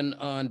 you've been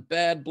on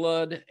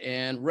BadBlood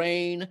and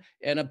Rain,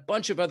 and a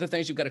bunch of other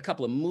things. You've got a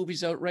couple of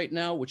movies out right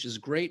now, which is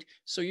great.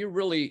 So you're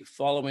really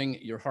following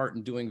your heart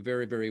and doing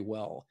very, very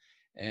well.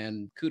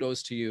 And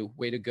kudos to you.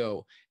 Way to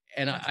go.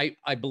 And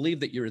I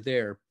believe that you're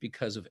there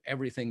because of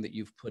everything that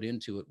you've put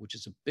into it, which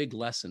is a big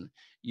lesson.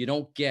 You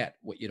don't get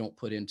what you don't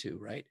put into,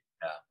 right?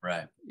 Yeah,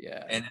 right.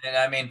 Yeah. And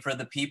I mean, for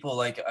the people,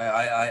 like,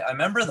 I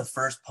remember the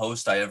first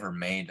post I ever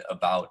made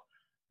about,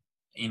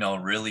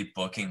 really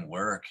booking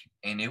work.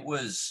 And it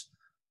was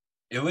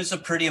a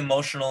pretty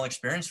emotional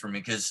experience for me,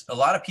 because a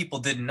lot of people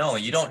didn't know.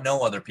 You don't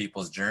know other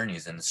people's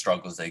journeys and the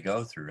struggles they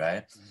go through,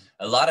 right?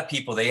 Mm-hmm. A lot of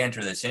people, they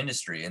enter this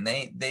industry and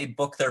they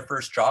book their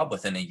first job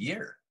within a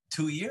year,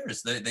 2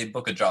 years. They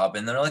book a job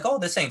and they're like, oh,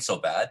 this ain't so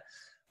bad.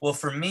 Well,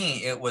 for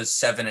me, it was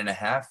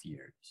 7.5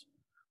 years.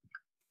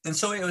 And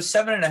so it was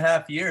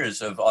 7.5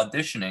 years of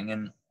auditioning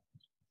and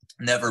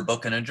never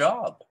booking a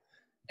job.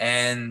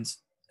 And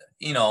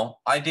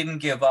I didn't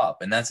give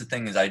up. And that's the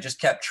thing, is I just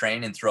kept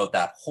training throughout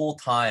that whole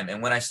time.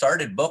 And when I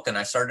started booking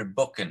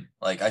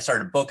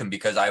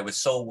because I was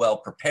so well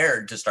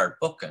prepared to start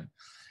booking.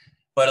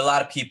 But a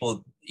lot of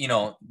people,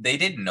 they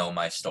didn't know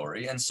my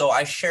story. And so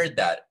I shared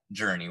that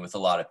journey with a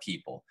lot of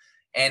people.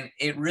 And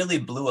it really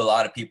blew a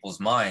lot of people's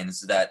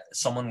minds that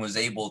someone was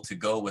able to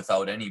go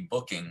without any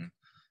booking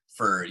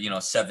for,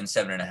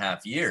 7.5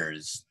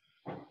 years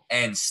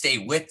and stay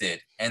with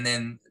it. And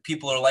then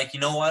people are like, you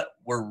know what?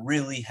 We're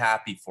really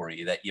happy for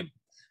you that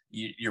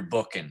you're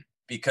booking,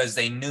 because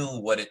they knew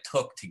what it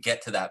took to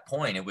get to that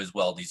point. It was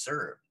well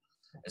deserved,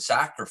 a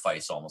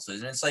sacrifice almost.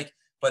 And it's like,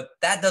 but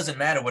that doesn't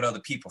matter what other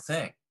people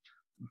think.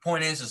 The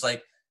point is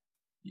like,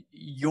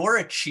 your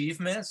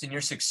achievements and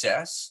your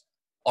success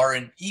are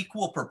in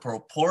equal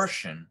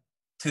proportion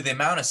to the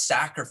amount of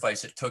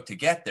sacrifice it took to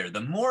get there.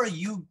 The more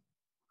you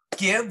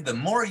give, the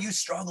more you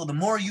struggle, the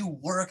more you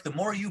work, the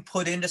more you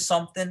put into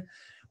something.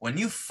 When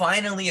you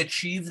finally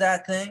achieve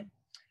that thing,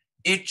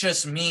 it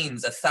just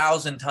means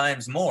 1,000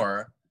 times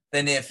more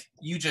than if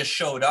you just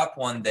showed up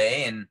one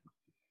day and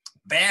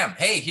bam,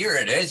 hey, here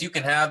it is, you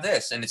can have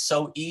this. And it's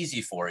so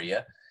easy for you.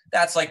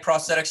 That's like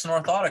prosthetics and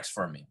orthotics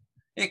for me.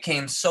 it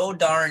came so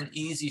darn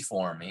easy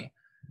for me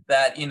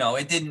that, you know,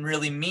 it didn't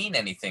really mean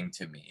anything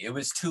to me. It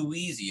was too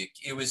easy.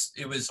 It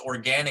was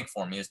organic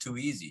for me. It was too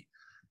easy.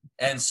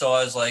 And so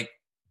I was like,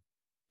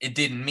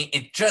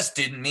 it just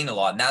didn't mean a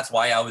lot. And that's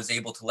why I was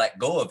able to let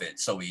go of it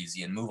so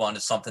easy and move on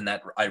to something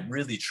that I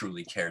really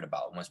truly cared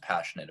about and was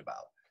passionate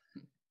about.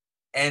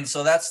 And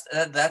so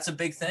that's a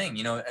big thing,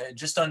 you know,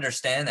 just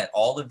understand that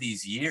all of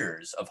these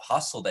years of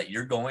hustle that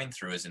you're going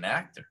through as an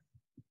actor,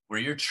 where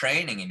you're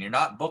training and you're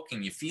not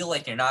booking, you feel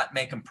like you're not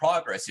making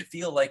progress, you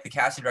feel like the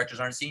casting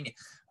directors aren't seeing you.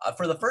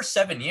 For the first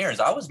 7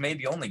 years, I was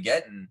maybe only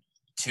getting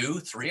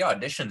 2-3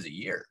 auditions a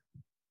year.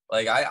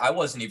 Like I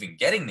wasn't even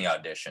getting the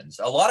auditions.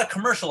 A lot of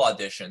commercial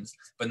auditions,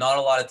 but not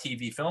a lot of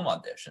TV film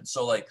auditions.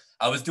 So like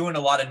I was doing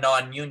a lot of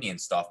non-union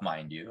stuff,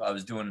 mind you. I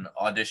was doing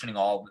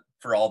auditioning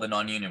for all the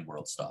non-union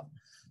world stuff.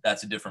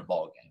 That's a different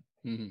ballgame.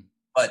 Mm-hmm.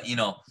 But you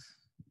know,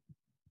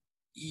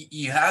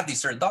 you have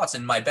these certain thoughts.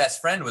 And my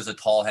best friend was a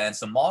tall,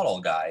 handsome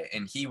model guy,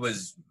 and he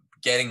was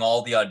getting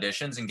all the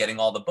auditions and getting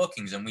all the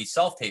bookings, and we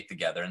self-taped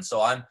together. And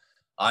so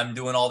I'm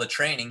doing all the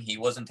training. He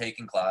wasn't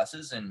taking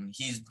classes, and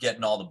he's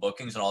getting all the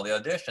bookings and all the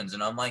auditions.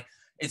 And I'm like,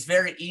 it's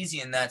very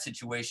easy in that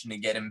situation to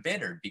get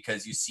embittered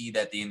because you see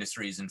that the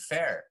industry isn't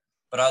fair.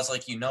 But I was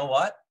like, you know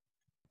what?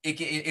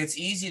 It's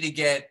easy to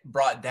get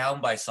brought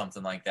down by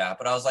something like that.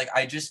 But I was like,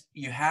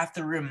 you have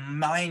to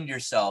remind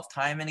yourself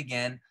time and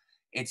again,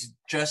 it's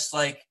just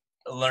like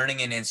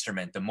learning an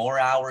instrument. The more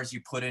hours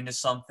you put into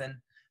something,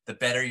 the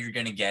better you're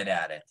going to get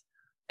at it.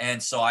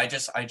 And so I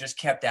just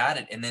kept at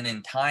it. And then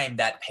in time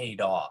that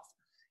paid off.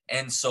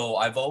 And so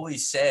I've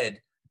always said,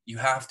 you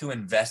have to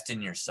invest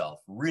in yourself,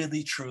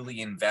 really,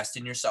 truly invest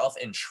in yourself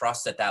and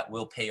trust that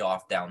will pay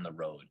off down the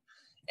road.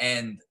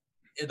 And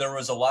there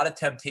was a lot of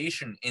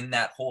temptation in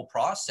that whole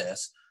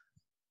process.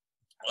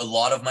 A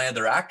lot of my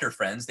other actor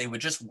friends, they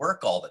would just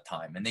work all the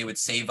time and they would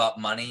save up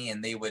money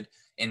and they would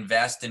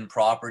invest in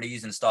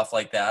properties and stuff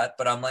like that.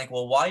 But I'm like,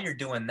 well, while you're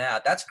doing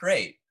that, that's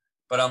great.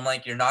 But I'm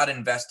like, you're not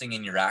investing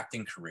in your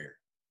acting career.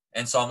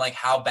 And so I'm like,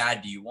 how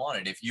bad do you want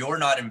it? If you're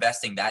not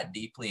investing that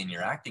deeply in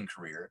your acting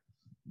career,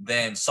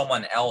 then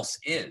someone else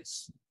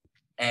is.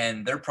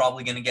 And they're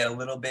probably going to get a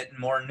little bit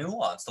more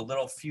nuanced,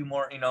 a few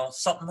more, you know,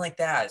 something like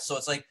that. So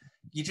it's like,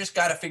 you just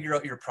got to figure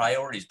out your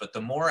priorities. But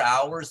the more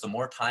hours, the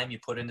more time you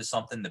put into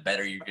something, the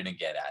better you're going to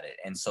get at it.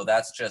 And so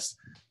that's just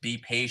be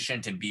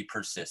patient and be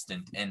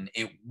persistent, and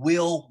it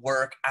will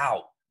work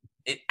out.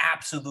 It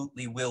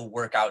absolutely will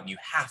work out. And you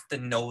have to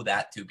know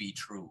that to be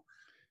true.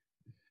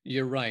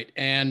 You're right.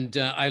 And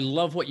I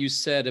love what you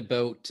said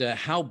about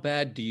how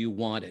bad do you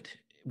want it?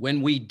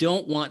 When we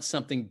don't want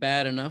something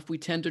bad enough, we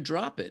tend to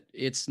drop it.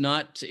 It's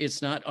not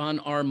on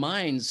our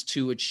minds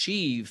to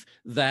achieve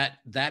that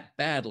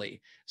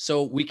badly.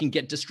 So we can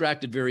get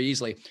distracted very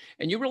easily.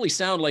 And you really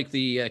sound like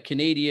the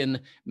Canadian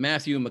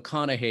Matthew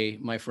McConaughey,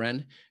 my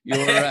friend.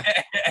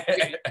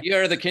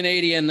 You're the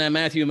Canadian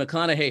Matthew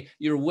McConaughey.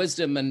 Your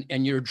wisdom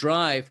and your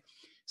drive,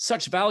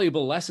 such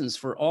valuable lessons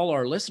for all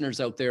our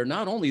listeners out there,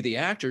 not only the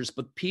actors,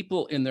 but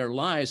people in their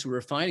lives who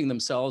are finding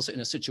themselves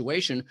in a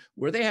situation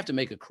where they have to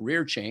make a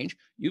career change.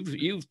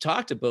 You've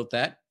talked about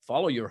that.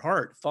 Follow your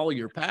heart, follow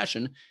your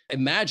passion.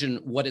 Imagine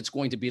what it's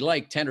going to be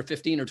like 10 or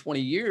 15 or 20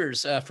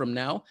 years from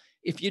now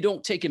if you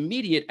don't take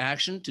immediate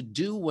action to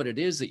do what it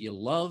is that you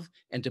love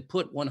and to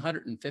put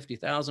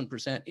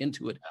 150,000%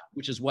 into it,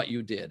 which is what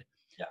you did.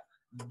 Yeah.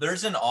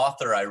 There's an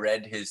author, I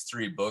read his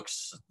 3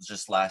 books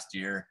just last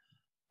year.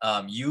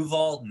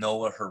 Yuval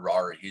Noah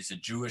Harari. He's a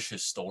Jewish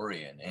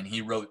historian, and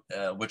he wrote,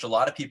 which a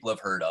lot of people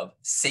have heard of,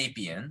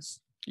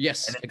 Sapiens.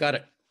 Yes, I got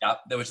it. Yeah,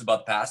 which is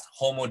about the past.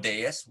 Homo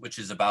Deus, which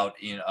is about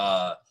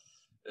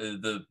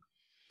the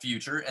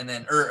future, and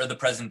then or the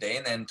present day,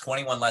 and then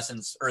 21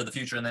 lessons, or the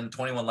future, and then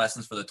 21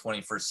 lessons for the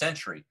 21st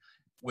century,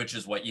 which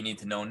is what you need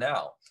to know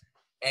now.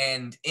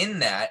 And in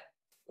that,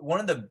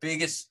 one of the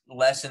biggest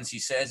lessons he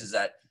says is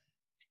that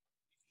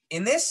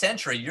in this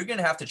century, you're going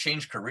to have to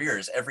change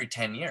careers every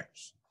 10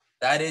 years.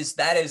 That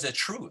is a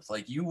truth.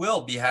 Like, you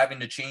will be having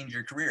to change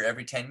your career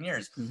every 10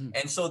 years. Mm-hmm.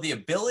 And so the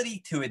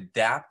ability to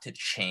adapt to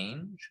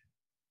change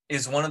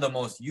is one of the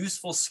most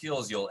useful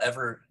skills you'll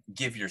ever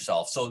give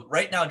yourself. So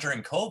right now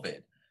during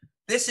COVID,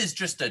 this is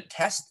just a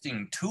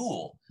testing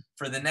tool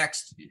for the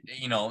next,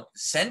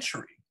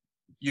 century.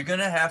 You're going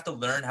to have to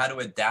learn how to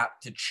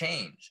adapt to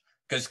change,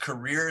 because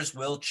careers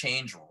will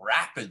change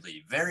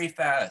rapidly, very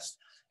fast.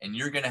 And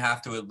you're going to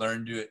have to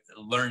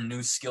learn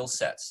new skill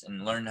sets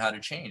and learn how to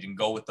change and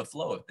go with the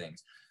flow of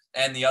things.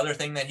 And the other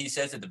thing that he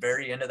says at the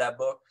very end of that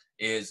book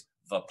is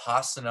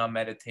Vipassana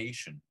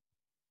meditation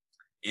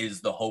is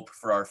the hope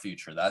for our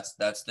future. That's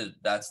the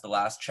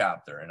last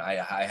chapter. And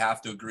I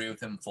have to agree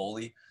with him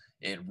fully.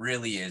 It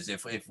really is.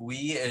 If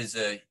we as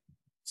a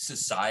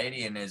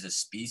society and as a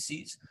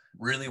species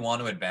really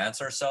want to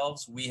advance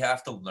ourselves, we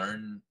have to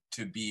learn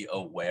to be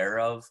aware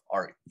of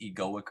our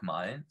egoic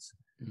minds.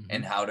 Mm-hmm.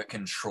 And how to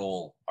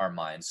control our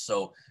minds.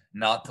 So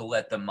not to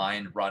let the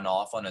mind run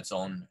off on its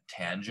own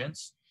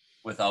tangents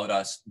without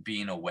us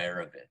being aware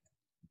of it,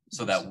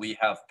 so that we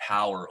have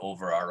power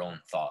over our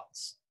own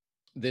thoughts.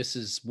 this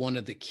is one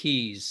of the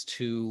keys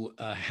to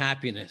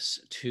happiness,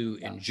 to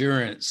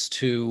endurance,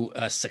 to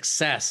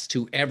success,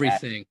 to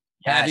everything.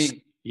 Yes.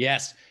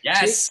 Yes.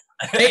 Yes.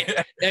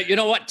 You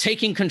know what?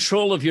 Taking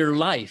control of your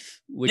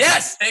life.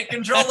 Yes, take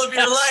control of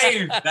your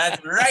life.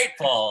 That's right,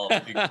 Paul.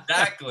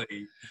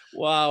 Exactly.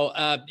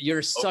 Wow.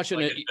 You're such a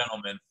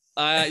gentleman.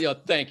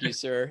 Thank you,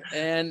 sir.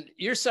 And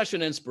you're such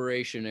an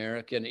inspiration,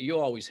 Eric, and you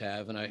always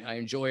have. And I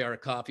enjoy our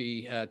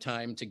coffee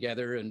time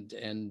together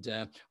and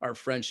our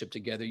friendship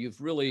together. You've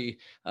really,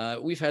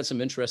 we've had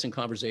some interesting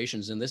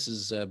conversations, and this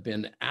has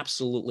been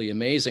absolutely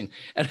amazing.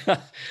 And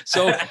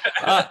so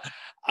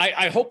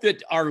I hope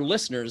that our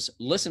listeners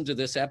listen to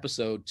this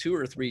episode 2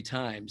 or 3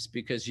 times,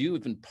 because you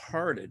have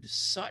imparted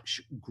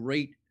such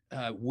great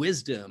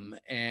wisdom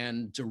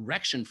and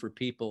direction for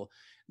people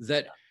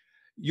that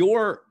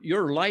your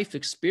life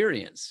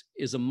experience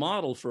is a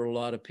model for a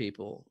lot of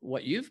people.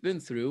 What you've been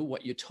through,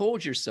 what you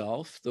told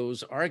yourself,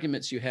 those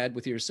arguments you had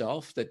with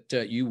yourself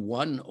that you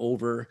won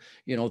over,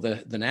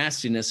 the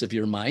nastiness of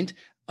your mind,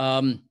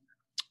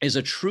 is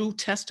a true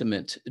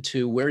testament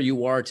to where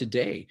you are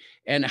today,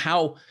 and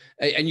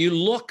you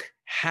look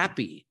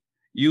happy.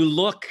 You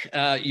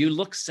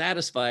look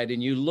satisfied,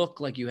 and you look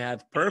like you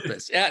have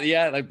purpose.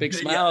 Yeah, like big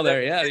smile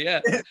there.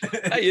 Yeah,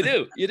 you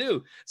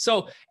do.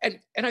 So, and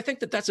I think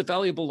that that's a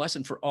valuable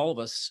lesson for all of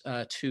us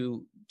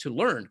to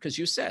learn, because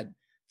you said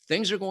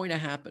things are going to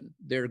happen.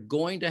 They're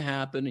going to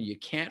happen, and you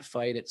can't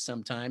fight it.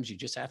 Sometimes you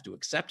just have to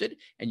accept it,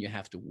 and you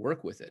have to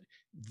work with it.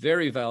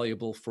 Very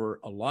valuable for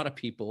a lot of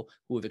people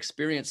who have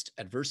experienced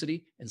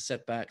adversity and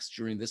setbacks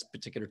during this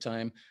particular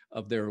time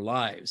of their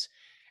lives.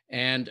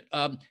 And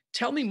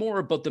tell me more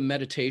about the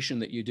meditation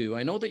that you do.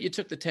 I know that you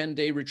took the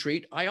 10-day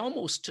retreat. I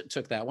almost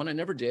took that one. I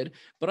never did,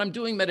 but I'm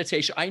doing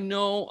meditation. I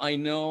know, I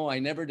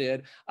never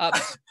did.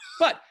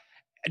 But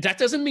that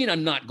doesn't mean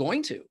I'm not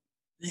going to.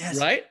 Yes.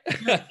 Right?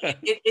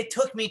 It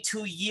took me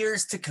 2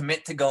 years to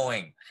commit to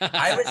going.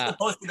 I was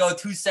supposed to go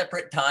 2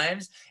 separate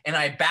times, and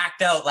I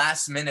backed out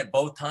last minute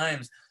both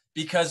times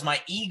because my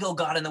ego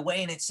got in the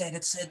way, and it said,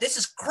 this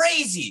is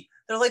crazy.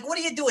 They're like, what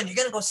are you doing? You're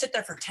going to go sit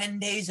there for 10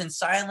 days in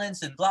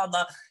silence and blah,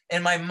 blah.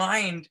 And my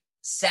mind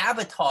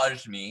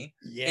sabotaged me.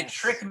 Yes. It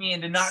tricked me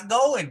into not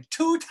going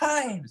 2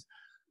 times.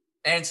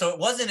 And so it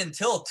wasn't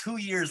until 2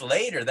 years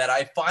later that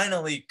I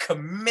finally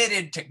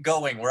committed to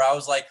going, where I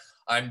was like,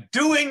 I'm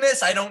doing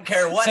this. I don't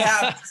care what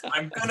happens.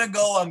 I'm going to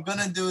go. I'm going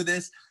to do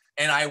this.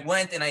 And I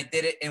went and I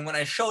did it. And when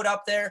I showed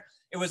up there,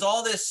 it was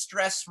all this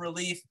stress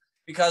relief,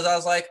 because I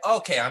was like,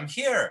 okay, I'm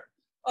here.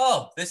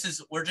 Oh,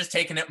 we're just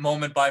taking it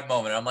moment by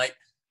moment. I'm like,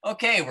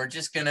 okay,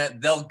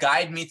 they'll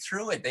guide me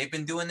through it. They've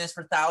been doing this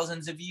for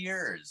thousands of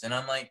years. And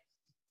I'm like,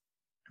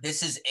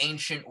 this is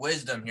ancient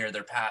wisdom here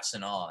they're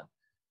passing on.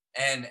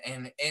 And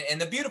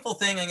the beautiful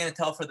thing I'm going to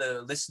tell for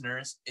the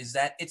listeners is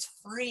that it's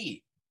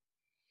free.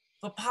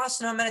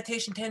 Vipassana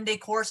meditation 10-day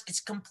course,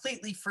 it's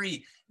completely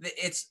free.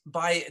 It's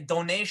by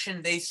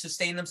donation. They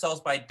sustain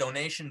themselves by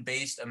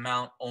donation-based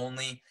amount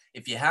only.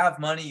 If you have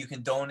money, you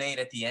can donate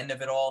at the end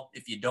of it all.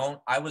 If you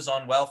don't, I was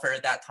on welfare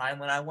at that time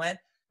when I went.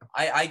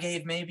 I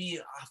gave maybe,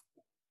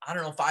 I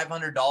don't know,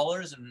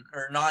 $500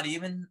 or not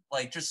even,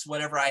 like just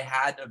whatever I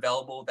had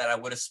available that I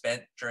would have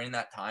spent during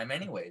that time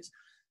anyways.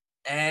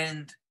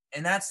 And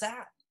that's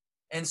that.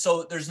 And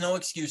so there's no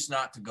excuse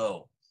not to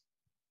go,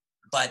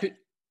 but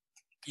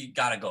you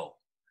got to go.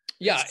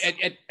 Yeah.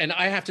 And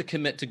I have to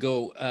commit to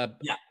go.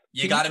 Yeah.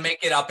 You got to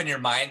make it up in your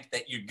mind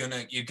that you're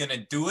going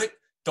to do it.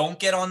 Don't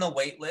get on the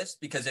wait list,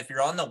 because if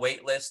you're on the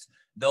wait list,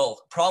 they'll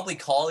probably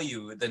call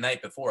you the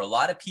night before. A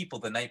lot of people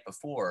the night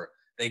before,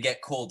 they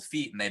get cold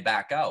feet and they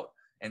back out.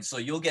 And so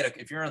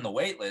if you're on the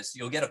wait list,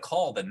 you'll get a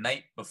call the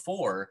night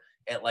before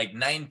at like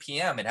 9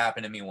 p.m. It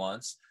happened to me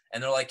once.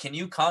 And they're like, can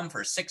you come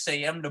for 6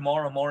 a.m.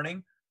 tomorrow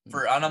morning?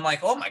 And I'm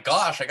like, oh my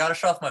gosh, I got to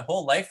shut off my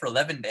whole life for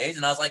 11 days.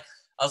 And I was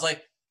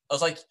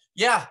like,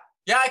 yeah,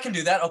 I can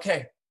do that.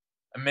 Okay.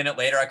 A minute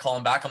later, I call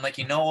him back. I'm like,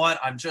 you know what?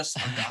 I'm just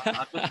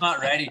not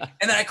ready.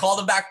 And then I called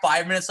him back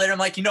 5 minutes later. I'm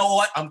like, you know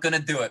what? I'm going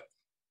to do it.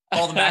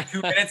 Called him back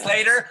 2 minutes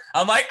later.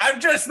 I'm like, I'm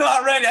just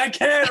not ready. I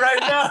can't right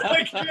now.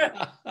 I can't.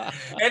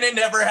 And it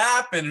never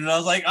happened. And I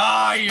was like,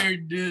 you're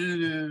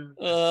due.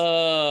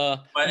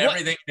 But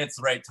everything hits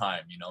the right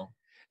time,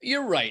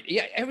 You're right.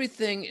 Yeah,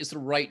 everything is the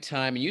right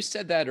time. And you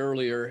said that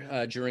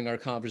earlier during our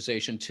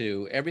conversation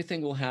too.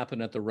 Everything will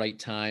happen at the right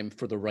time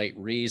for the right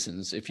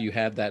reasons. If you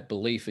have that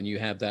belief and you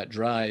have that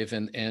drive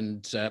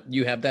and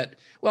you have that,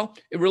 well,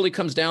 it really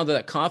comes down to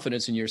that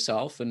confidence in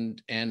yourself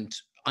and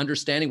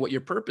understanding what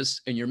your purpose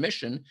and your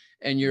mission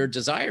and your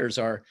desires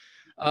are.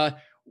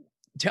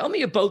 Tell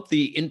me about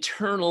the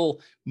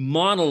internal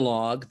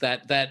monologue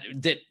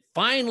that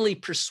finally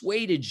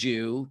persuaded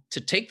you to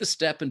take the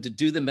step and to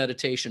do the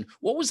meditation.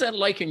 What was that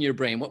like in your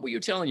brain? What were you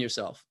telling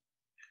yourself?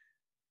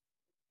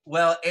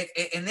 Well,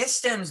 and this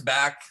stems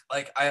back,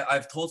 like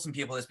I've told some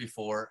people this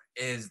before,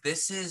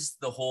 this is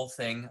the whole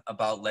thing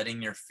about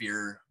letting your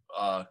fear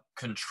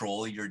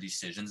control your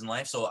decisions in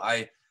life. So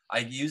I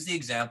use the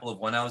example of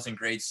when I was in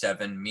grade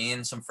 7, me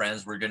and some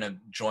friends were going to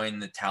join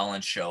the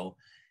talent show.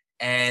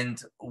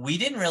 And we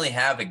didn't really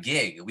have a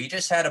gig. We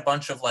just had a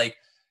bunch of like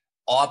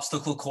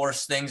obstacle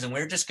course things, and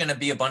we were just going to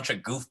be a bunch of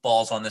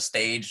goofballs on the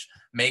stage,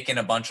 making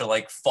a bunch of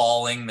like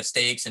falling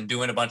mistakes and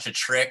doing a bunch of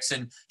tricks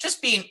and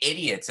just being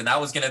idiots. And that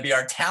was going to be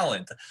our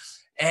talent.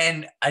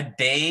 And a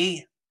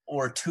day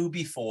or two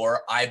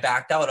before I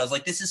backed out, I was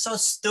like, this is so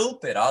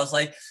stupid. I was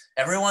like,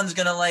 everyone's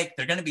going to like,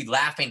 they're going to be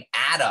laughing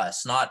at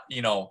us, not,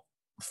 you know,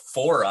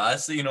 for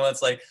us. You know,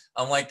 it's like,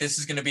 I'm like, this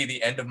is going to be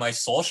the end of my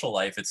social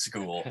life at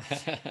school.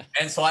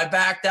 And so I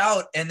backed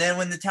out. And then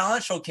when the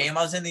talent show came,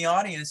 I was in the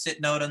audience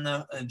sitting out on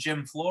the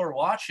gym floor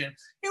watching.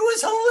 It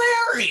was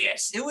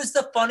hilarious. It was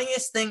the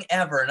funniest thing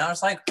ever. And I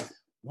was like,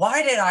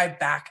 why did I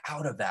back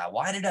out of that?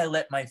 Why did I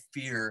let my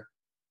fear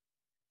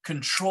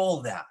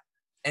control that?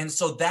 And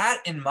so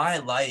that in my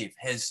life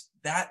has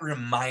that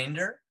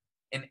reminder,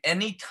 and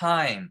any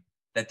time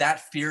that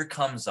that fear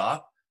comes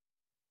up,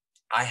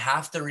 I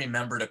have to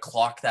remember to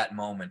clock that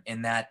moment,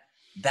 and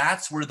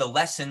that's where the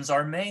lessons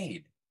are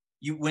made.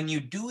 When you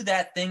do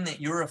that thing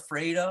that you're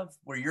afraid of,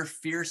 where your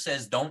fear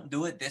says, don't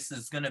do it, this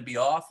is going to be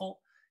awful,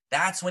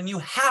 that's when you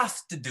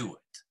have to do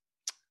it.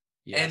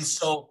 Yes. And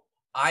so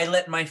I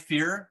let my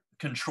fear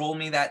control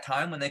me that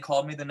time when they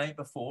called me the night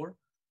before.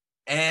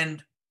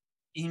 And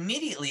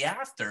immediately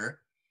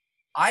after,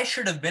 I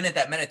should have been at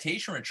that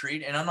meditation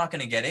retreat, and I'm not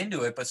going to get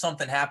into it, but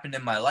something happened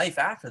in my life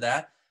after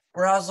that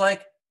where I was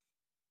like,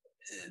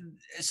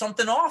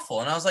 something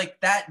awful. And I was like,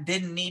 that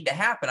didn't need to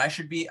happen. I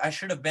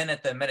should have been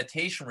at the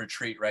meditation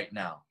retreat right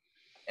now.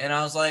 And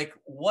I was like,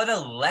 what a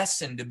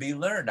lesson to be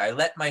learned. I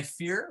let my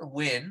fear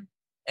win,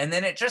 and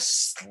then it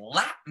just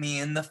slapped me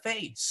in the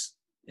face.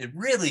 It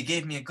really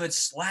gave me a good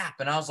slap.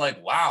 And I was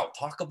like, wow,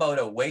 talk about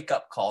a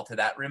wake-up call to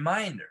that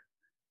reminder.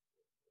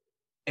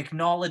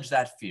 Acknowledge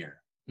that fear.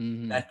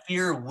 Mm-hmm. That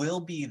fear will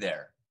be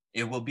there.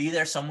 It will be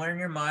there somewhere in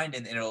your mind,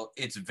 and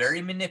it's very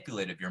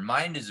manipulative. Your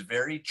mind is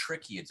very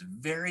tricky. It's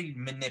very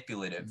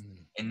manipulative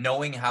in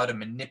knowing how to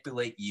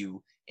manipulate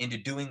you into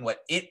doing what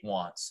it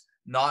wants,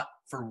 not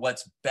for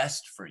what's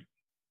best for you.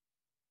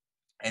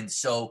 And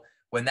so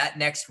when that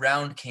next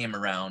round came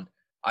around,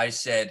 I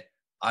said,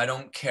 I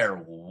don't care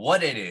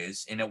what it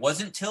is. And it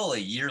wasn't till a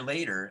year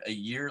later,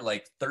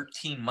 like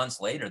 13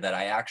 months later, that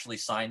I actually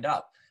signed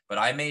up. But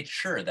I made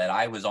sure that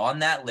I was on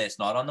that list,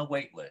 not on the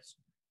wait list.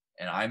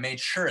 And I made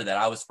sure that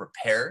I was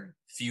prepared.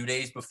 A few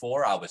days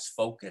before, I was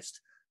focused.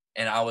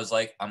 And I was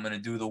like, I'm going to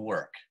do the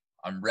work.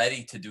 I'm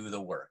ready to do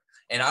the work.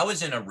 And I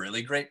was in a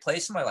really great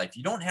place in my life.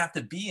 You don't have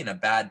to be in a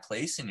bad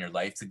place in your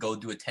life to go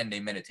do a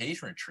 10-day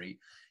meditation retreat.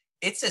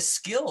 It's a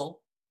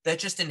skill that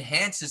just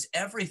enhances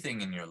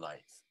everything in your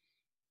life.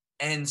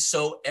 And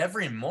so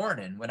every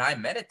morning when I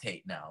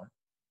meditate now,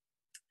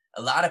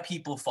 a lot of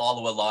people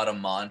follow a lot of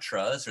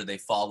mantras, or they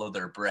follow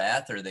their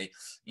breath, or they,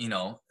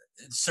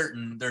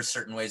 there's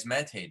certain ways of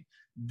meditating.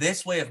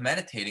 This way of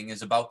meditating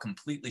is about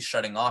completely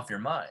shutting off your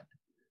mind.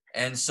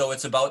 And so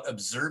it's about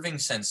observing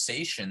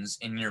sensations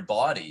in your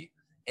body,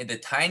 in the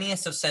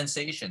tiniest of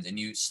sensations, and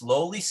you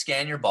slowly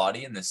scan your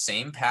body in the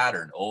same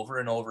pattern over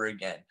and over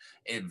again.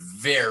 It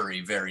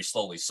very, very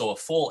slowly. So a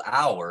full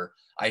hour,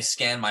 I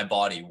scan my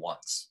body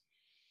once.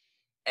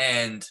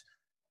 And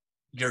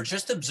you're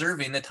just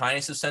observing the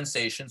tiniest of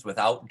sensations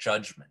without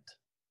judgment.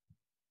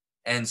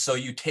 And so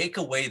you take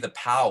away the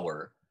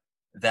power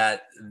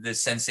that the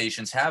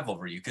sensations have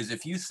over you. Because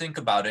if you think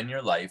about in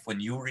your life, when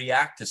you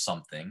react to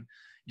something,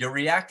 you're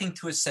reacting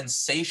to a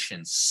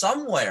sensation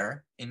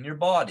somewhere in your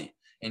body.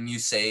 And you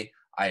say,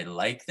 I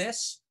like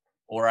this,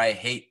 or I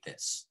hate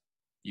this.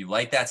 You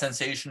like that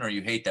sensation, or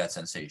you hate that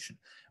sensation.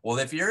 Well,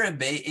 if you're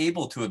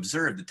able to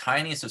observe the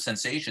tiniest of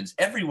sensations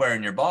everywhere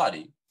in your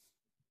body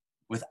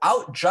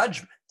without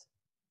judgment,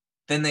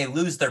 then they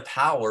lose their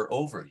power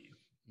over you.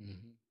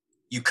 Mm-hmm.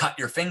 You cut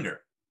your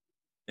finger.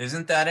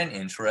 Isn't that an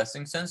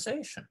interesting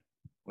sensation?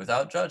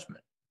 Without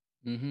judgment.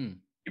 Mm-hmm.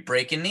 You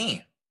break a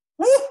knee.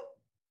 Woo!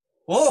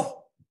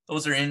 Whoa!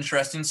 Those are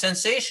interesting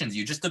sensations.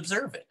 You just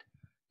observe it.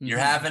 Mm-hmm. You're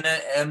having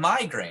a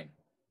migraine.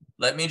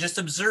 Let me just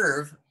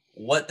observe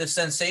what the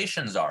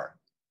sensations are.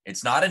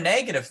 It's not a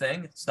negative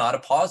thing. It's not a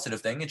positive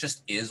thing. It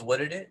just is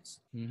what it is.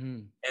 Mm-hmm.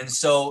 And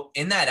so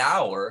in that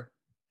hour,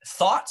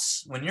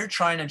 thoughts, when you're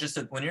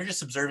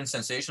just observing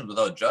sensations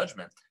without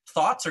judgment,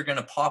 thoughts are going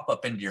to pop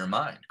up into your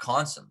mind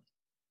constantly.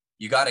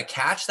 You got to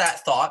catch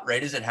that thought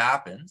right as it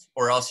happens,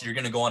 or else you're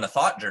going to go on a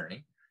thought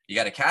journey. You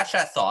got to catch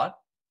that thought,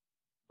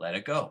 let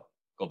it go.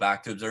 Go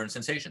back to observing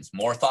sensations.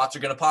 More thoughts are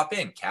going to pop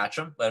in. Catch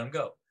them, let them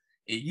go.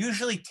 It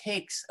usually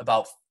takes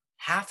about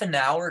half an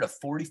hour to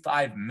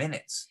 45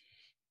 minutes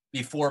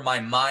before my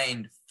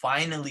mind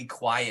finally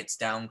quiets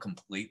down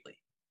completely.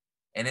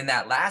 And in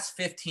that last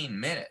 15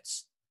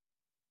 minutes,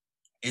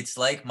 it's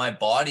like my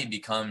body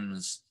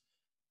becomes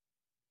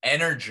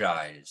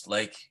energized.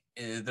 Like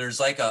there's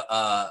like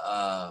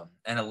an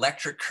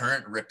electric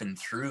current ripping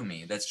through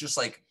me that's just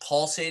like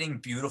pulsating,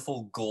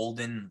 beautiful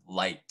golden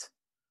light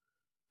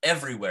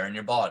everywhere in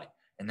your body.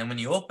 And then when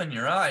you open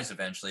your eyes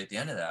eventually at the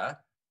end of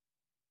that,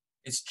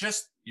 it's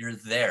just, you're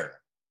there.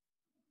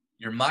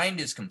 Your mind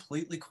is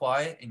completely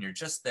quiet and you're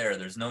just there.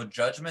 There's no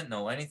judgment,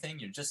 no anything.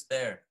 You're just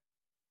there.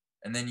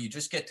 And then you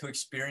just get to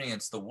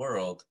experience the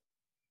world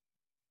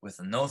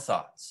with no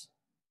thoughts.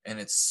 And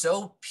it's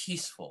so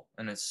peaceful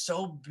and it's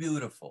so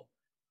beautiful.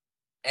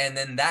 And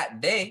then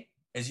that day,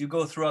 as you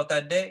go throughout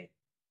that day,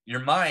 your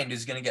mind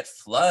is going to get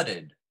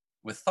flooded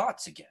with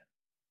thoughts again.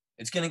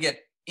 It's going to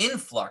get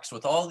influx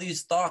with all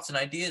these thoughts and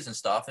ideas and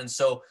stuff. And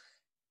so,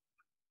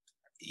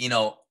 you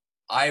know,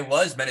 I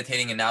was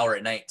meditating an hour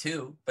at night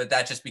too, but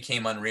that just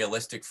became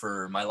unrealistic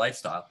for my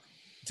lifestyle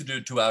to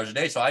do 2 hours a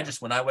day. So I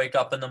just, when I wake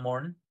up in the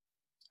morning,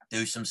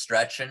 do some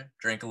stretching,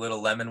 drink a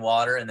little lemon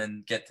water, and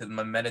then get to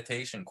my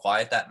meditation,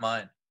 quiet that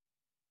mind,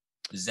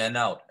 zen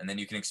out. And then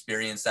you can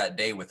experience that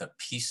day with a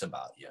peace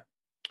about you.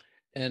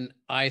 And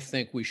I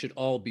think we should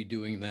all be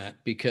doing that,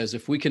 because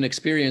if we can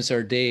experience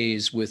our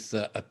days with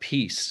a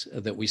peace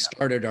that we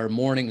started our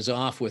mornings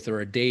off with or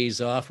our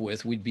days off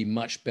with, we'd be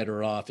much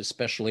better off,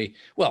 especially,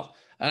 well,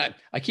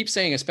 I keep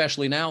saying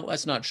especially now,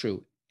 that's not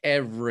true.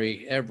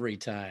 Every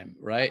time,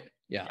 right?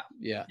 Yeah.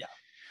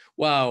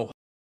 Wow.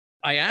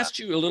 I asked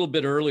you a little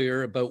bit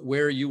earlier about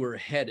where you were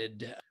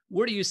headed.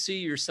 Where do you see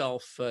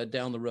yourself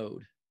down the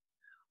road?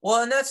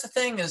 Well, and that's the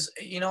thing is,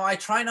 you know, I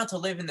try not to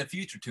live in the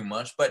future too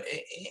much, but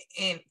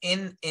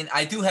in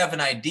I do have an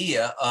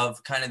idea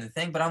of kind of the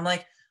thing, but I'm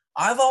like,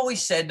 I've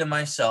always said to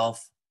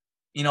myself,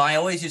 you know, I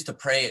always used to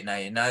pray at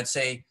night and I'd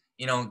say,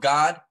 you know,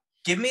 God,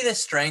 give me the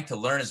strength to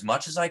learn as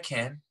much as I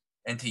can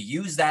and to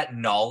use that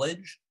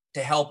knowledge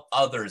to help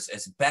others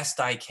as best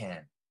I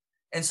can.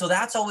 And so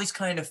that's always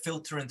kind of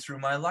filtering through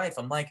my life.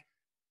 I'm like,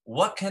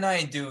 what can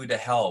I do to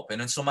help?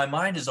 And so my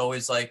mind is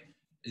always like,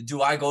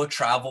 do I go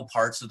travel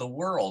parts of the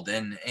world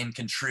and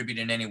contribute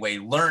in any way,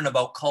 learn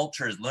about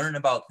cultures, learn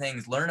about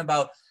things, learn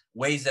about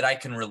ways that I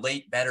can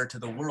relate better to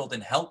the world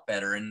and help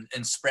better and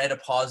spread a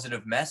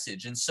positive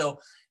message. And so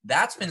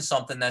that's been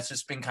something that's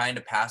just been kind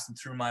of passing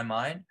through my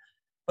mind.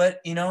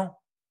 But, you know,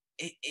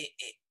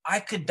 I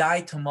could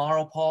die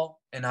tomorrow, Paul,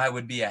 and I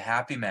would be a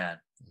happy man.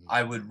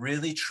 I would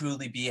really,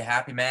 truly be a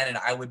happy man, and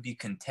I would be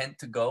content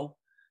to go.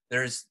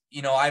 There's,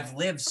 you know, I've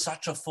lived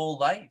such a full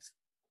life.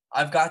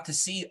 I've got to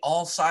see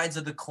all sides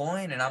of the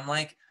coin. And I'm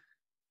like,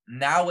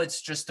 now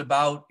it's just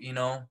about, you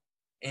know,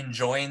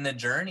 enjoying the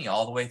journey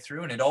all the way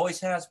through. And it always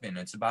has been.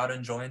 It's about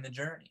enjoying the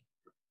journey.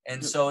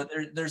 And so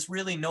there's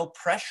really no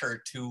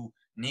pressure to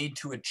need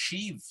to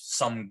achieve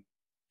some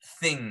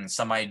thing,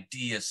 some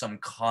idea, some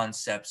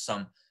concept,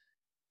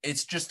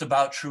 it's just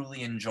about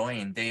truly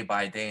enjoying day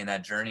by day in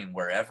that journey,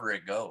 wherever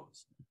it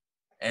goes.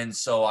 And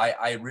so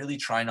I really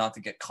try not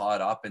to get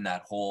caught up in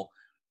that whole,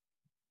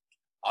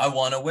 I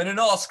want to win an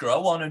Oscar. I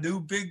want to do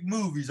big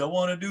movies. I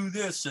want to do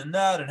this and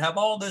that and have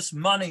all this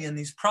money and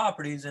these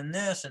properties and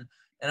this. And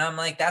I'm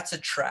like, that's a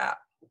trap.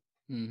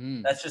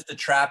 Mm-hmm. That's just a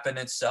trap in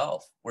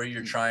itself, where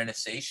you're trying to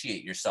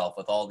satiate yourself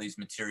with all these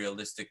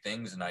materialistic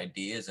things and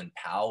ideas and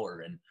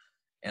power.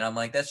 And I'm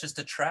like, that's just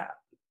a trap.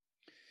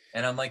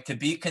 And I'm like, to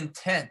be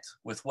content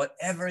with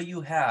whatever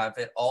you have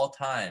at all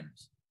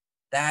times,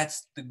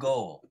 that's the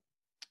goal.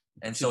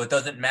 And so it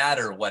doesn't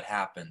matter what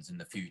happens in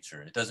the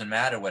future. It doesn't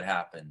matter what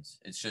happens.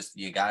 It's just,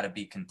 you got to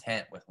be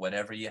content with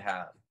whatever you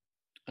have.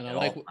 And I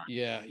like,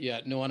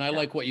 I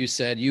like what you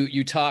said.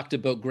 You talked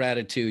about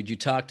gratitude. You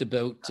talked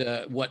about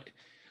what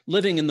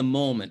living in the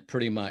moment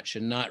pretty much,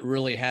 and not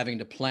really having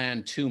to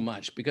plan too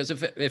much. Because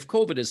if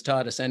COVID has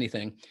taught us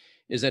anything,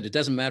 is that it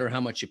doesn't matter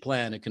how much you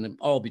plan, it can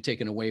all be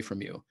taken away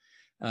from you.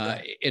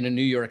 In a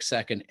New York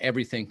second,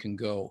 everything can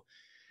go.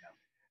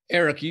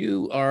 Eric,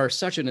 you are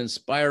such an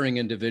inspiring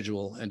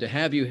individual, and to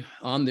have you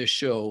on this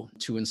show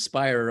to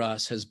inspire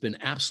us has been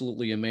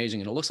absolutely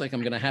amazing. And it looks like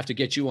I'm going to have to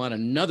get you on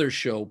another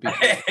show,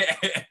 because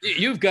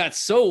you've got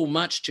so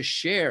much to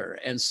share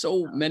and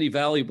so many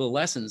valuable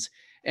lessons.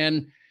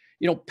 And,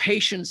 you know,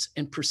 patience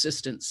and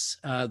persistence,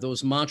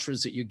 those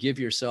mantras that you give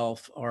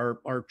yourself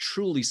are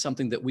truly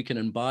something that we can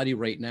embody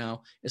right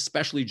now,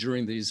 especially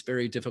during these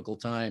very difficult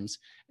times.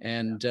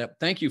 And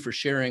thank you for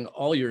sharing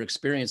all your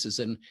experiences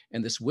and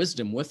this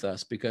wisdom with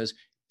us, because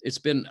it's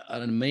been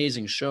an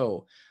amazing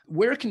show.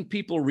 Where can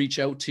people reach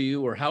out to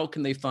you, or how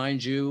can they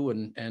find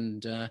you?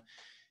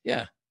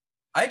 Yeah.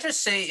 I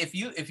just say,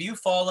 if you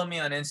follow me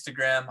on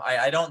Instagram,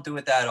 I don't do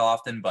it that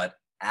often, but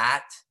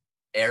at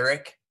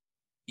Eric,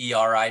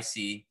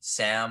 ERIC,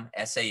 Sam,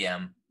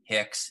 SAM,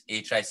 Hicks,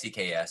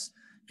 HICKS.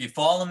 If you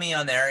follow me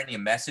on there and you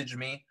message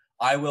me,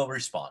 I will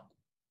respond.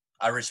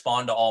 I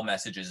respond to all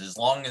messages as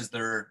long as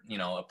they're, you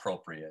know,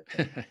 appropriate.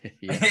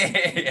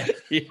 Yeah.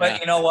 But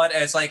you know what?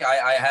 It's like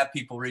I have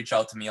people reach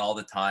out to me all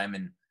the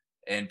time,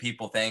 and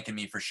people thanking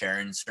me for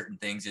sharing certain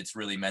things. It's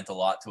really meant a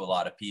lot to a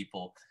lot of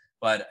people.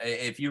 But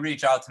if you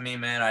reach out to me,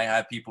 man, I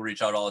have people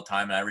reach out all the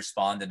time, and I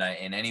respond, and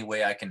in any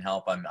way I can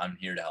help, I'm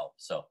here to help.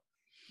 So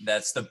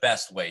that's the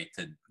best way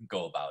to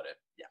go about it.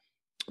 Yeah.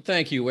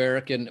 Thank you,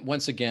 Eric. And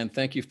once again,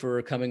 thank you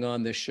for coming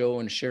on this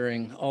show and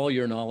sharing all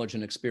your knowledge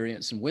and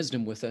experience and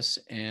wisdom with us.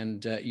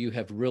 And you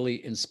have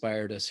really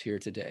inspired us here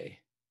today.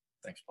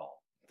 Thanks,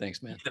 Paul.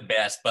 Thanks, man. You're the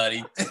best,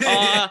 buddy.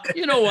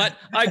 You know what?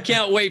 I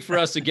can't wait for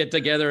us to get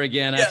together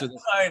again after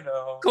this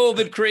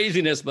COVID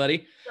craziness,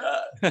 buddy.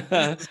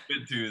 It's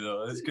good too,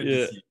 though. It's good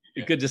to see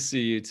you. Good to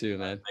see you too,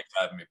 man. Thanks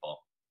for having me,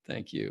 Paul.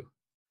 Thank you.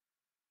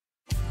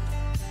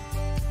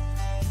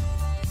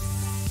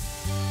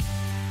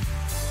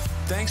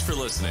 Thanks for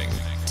listening.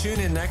 Tune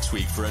in next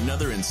week for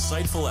another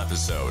insightful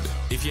episode.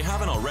 If you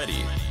haven't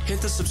already,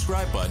 hit the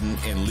subscribe button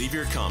and leave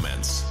your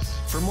comments.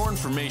 For more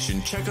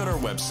information, check out our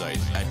website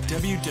at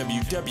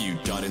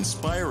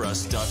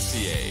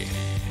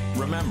www.inspireus.ca.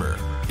 Remember,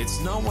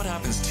 it's not what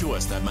happens to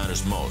us that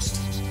matters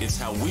most. It's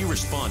how we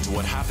respond to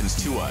what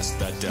happens to us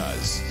that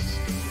does.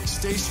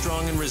 Stay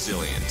strong and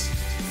resilient.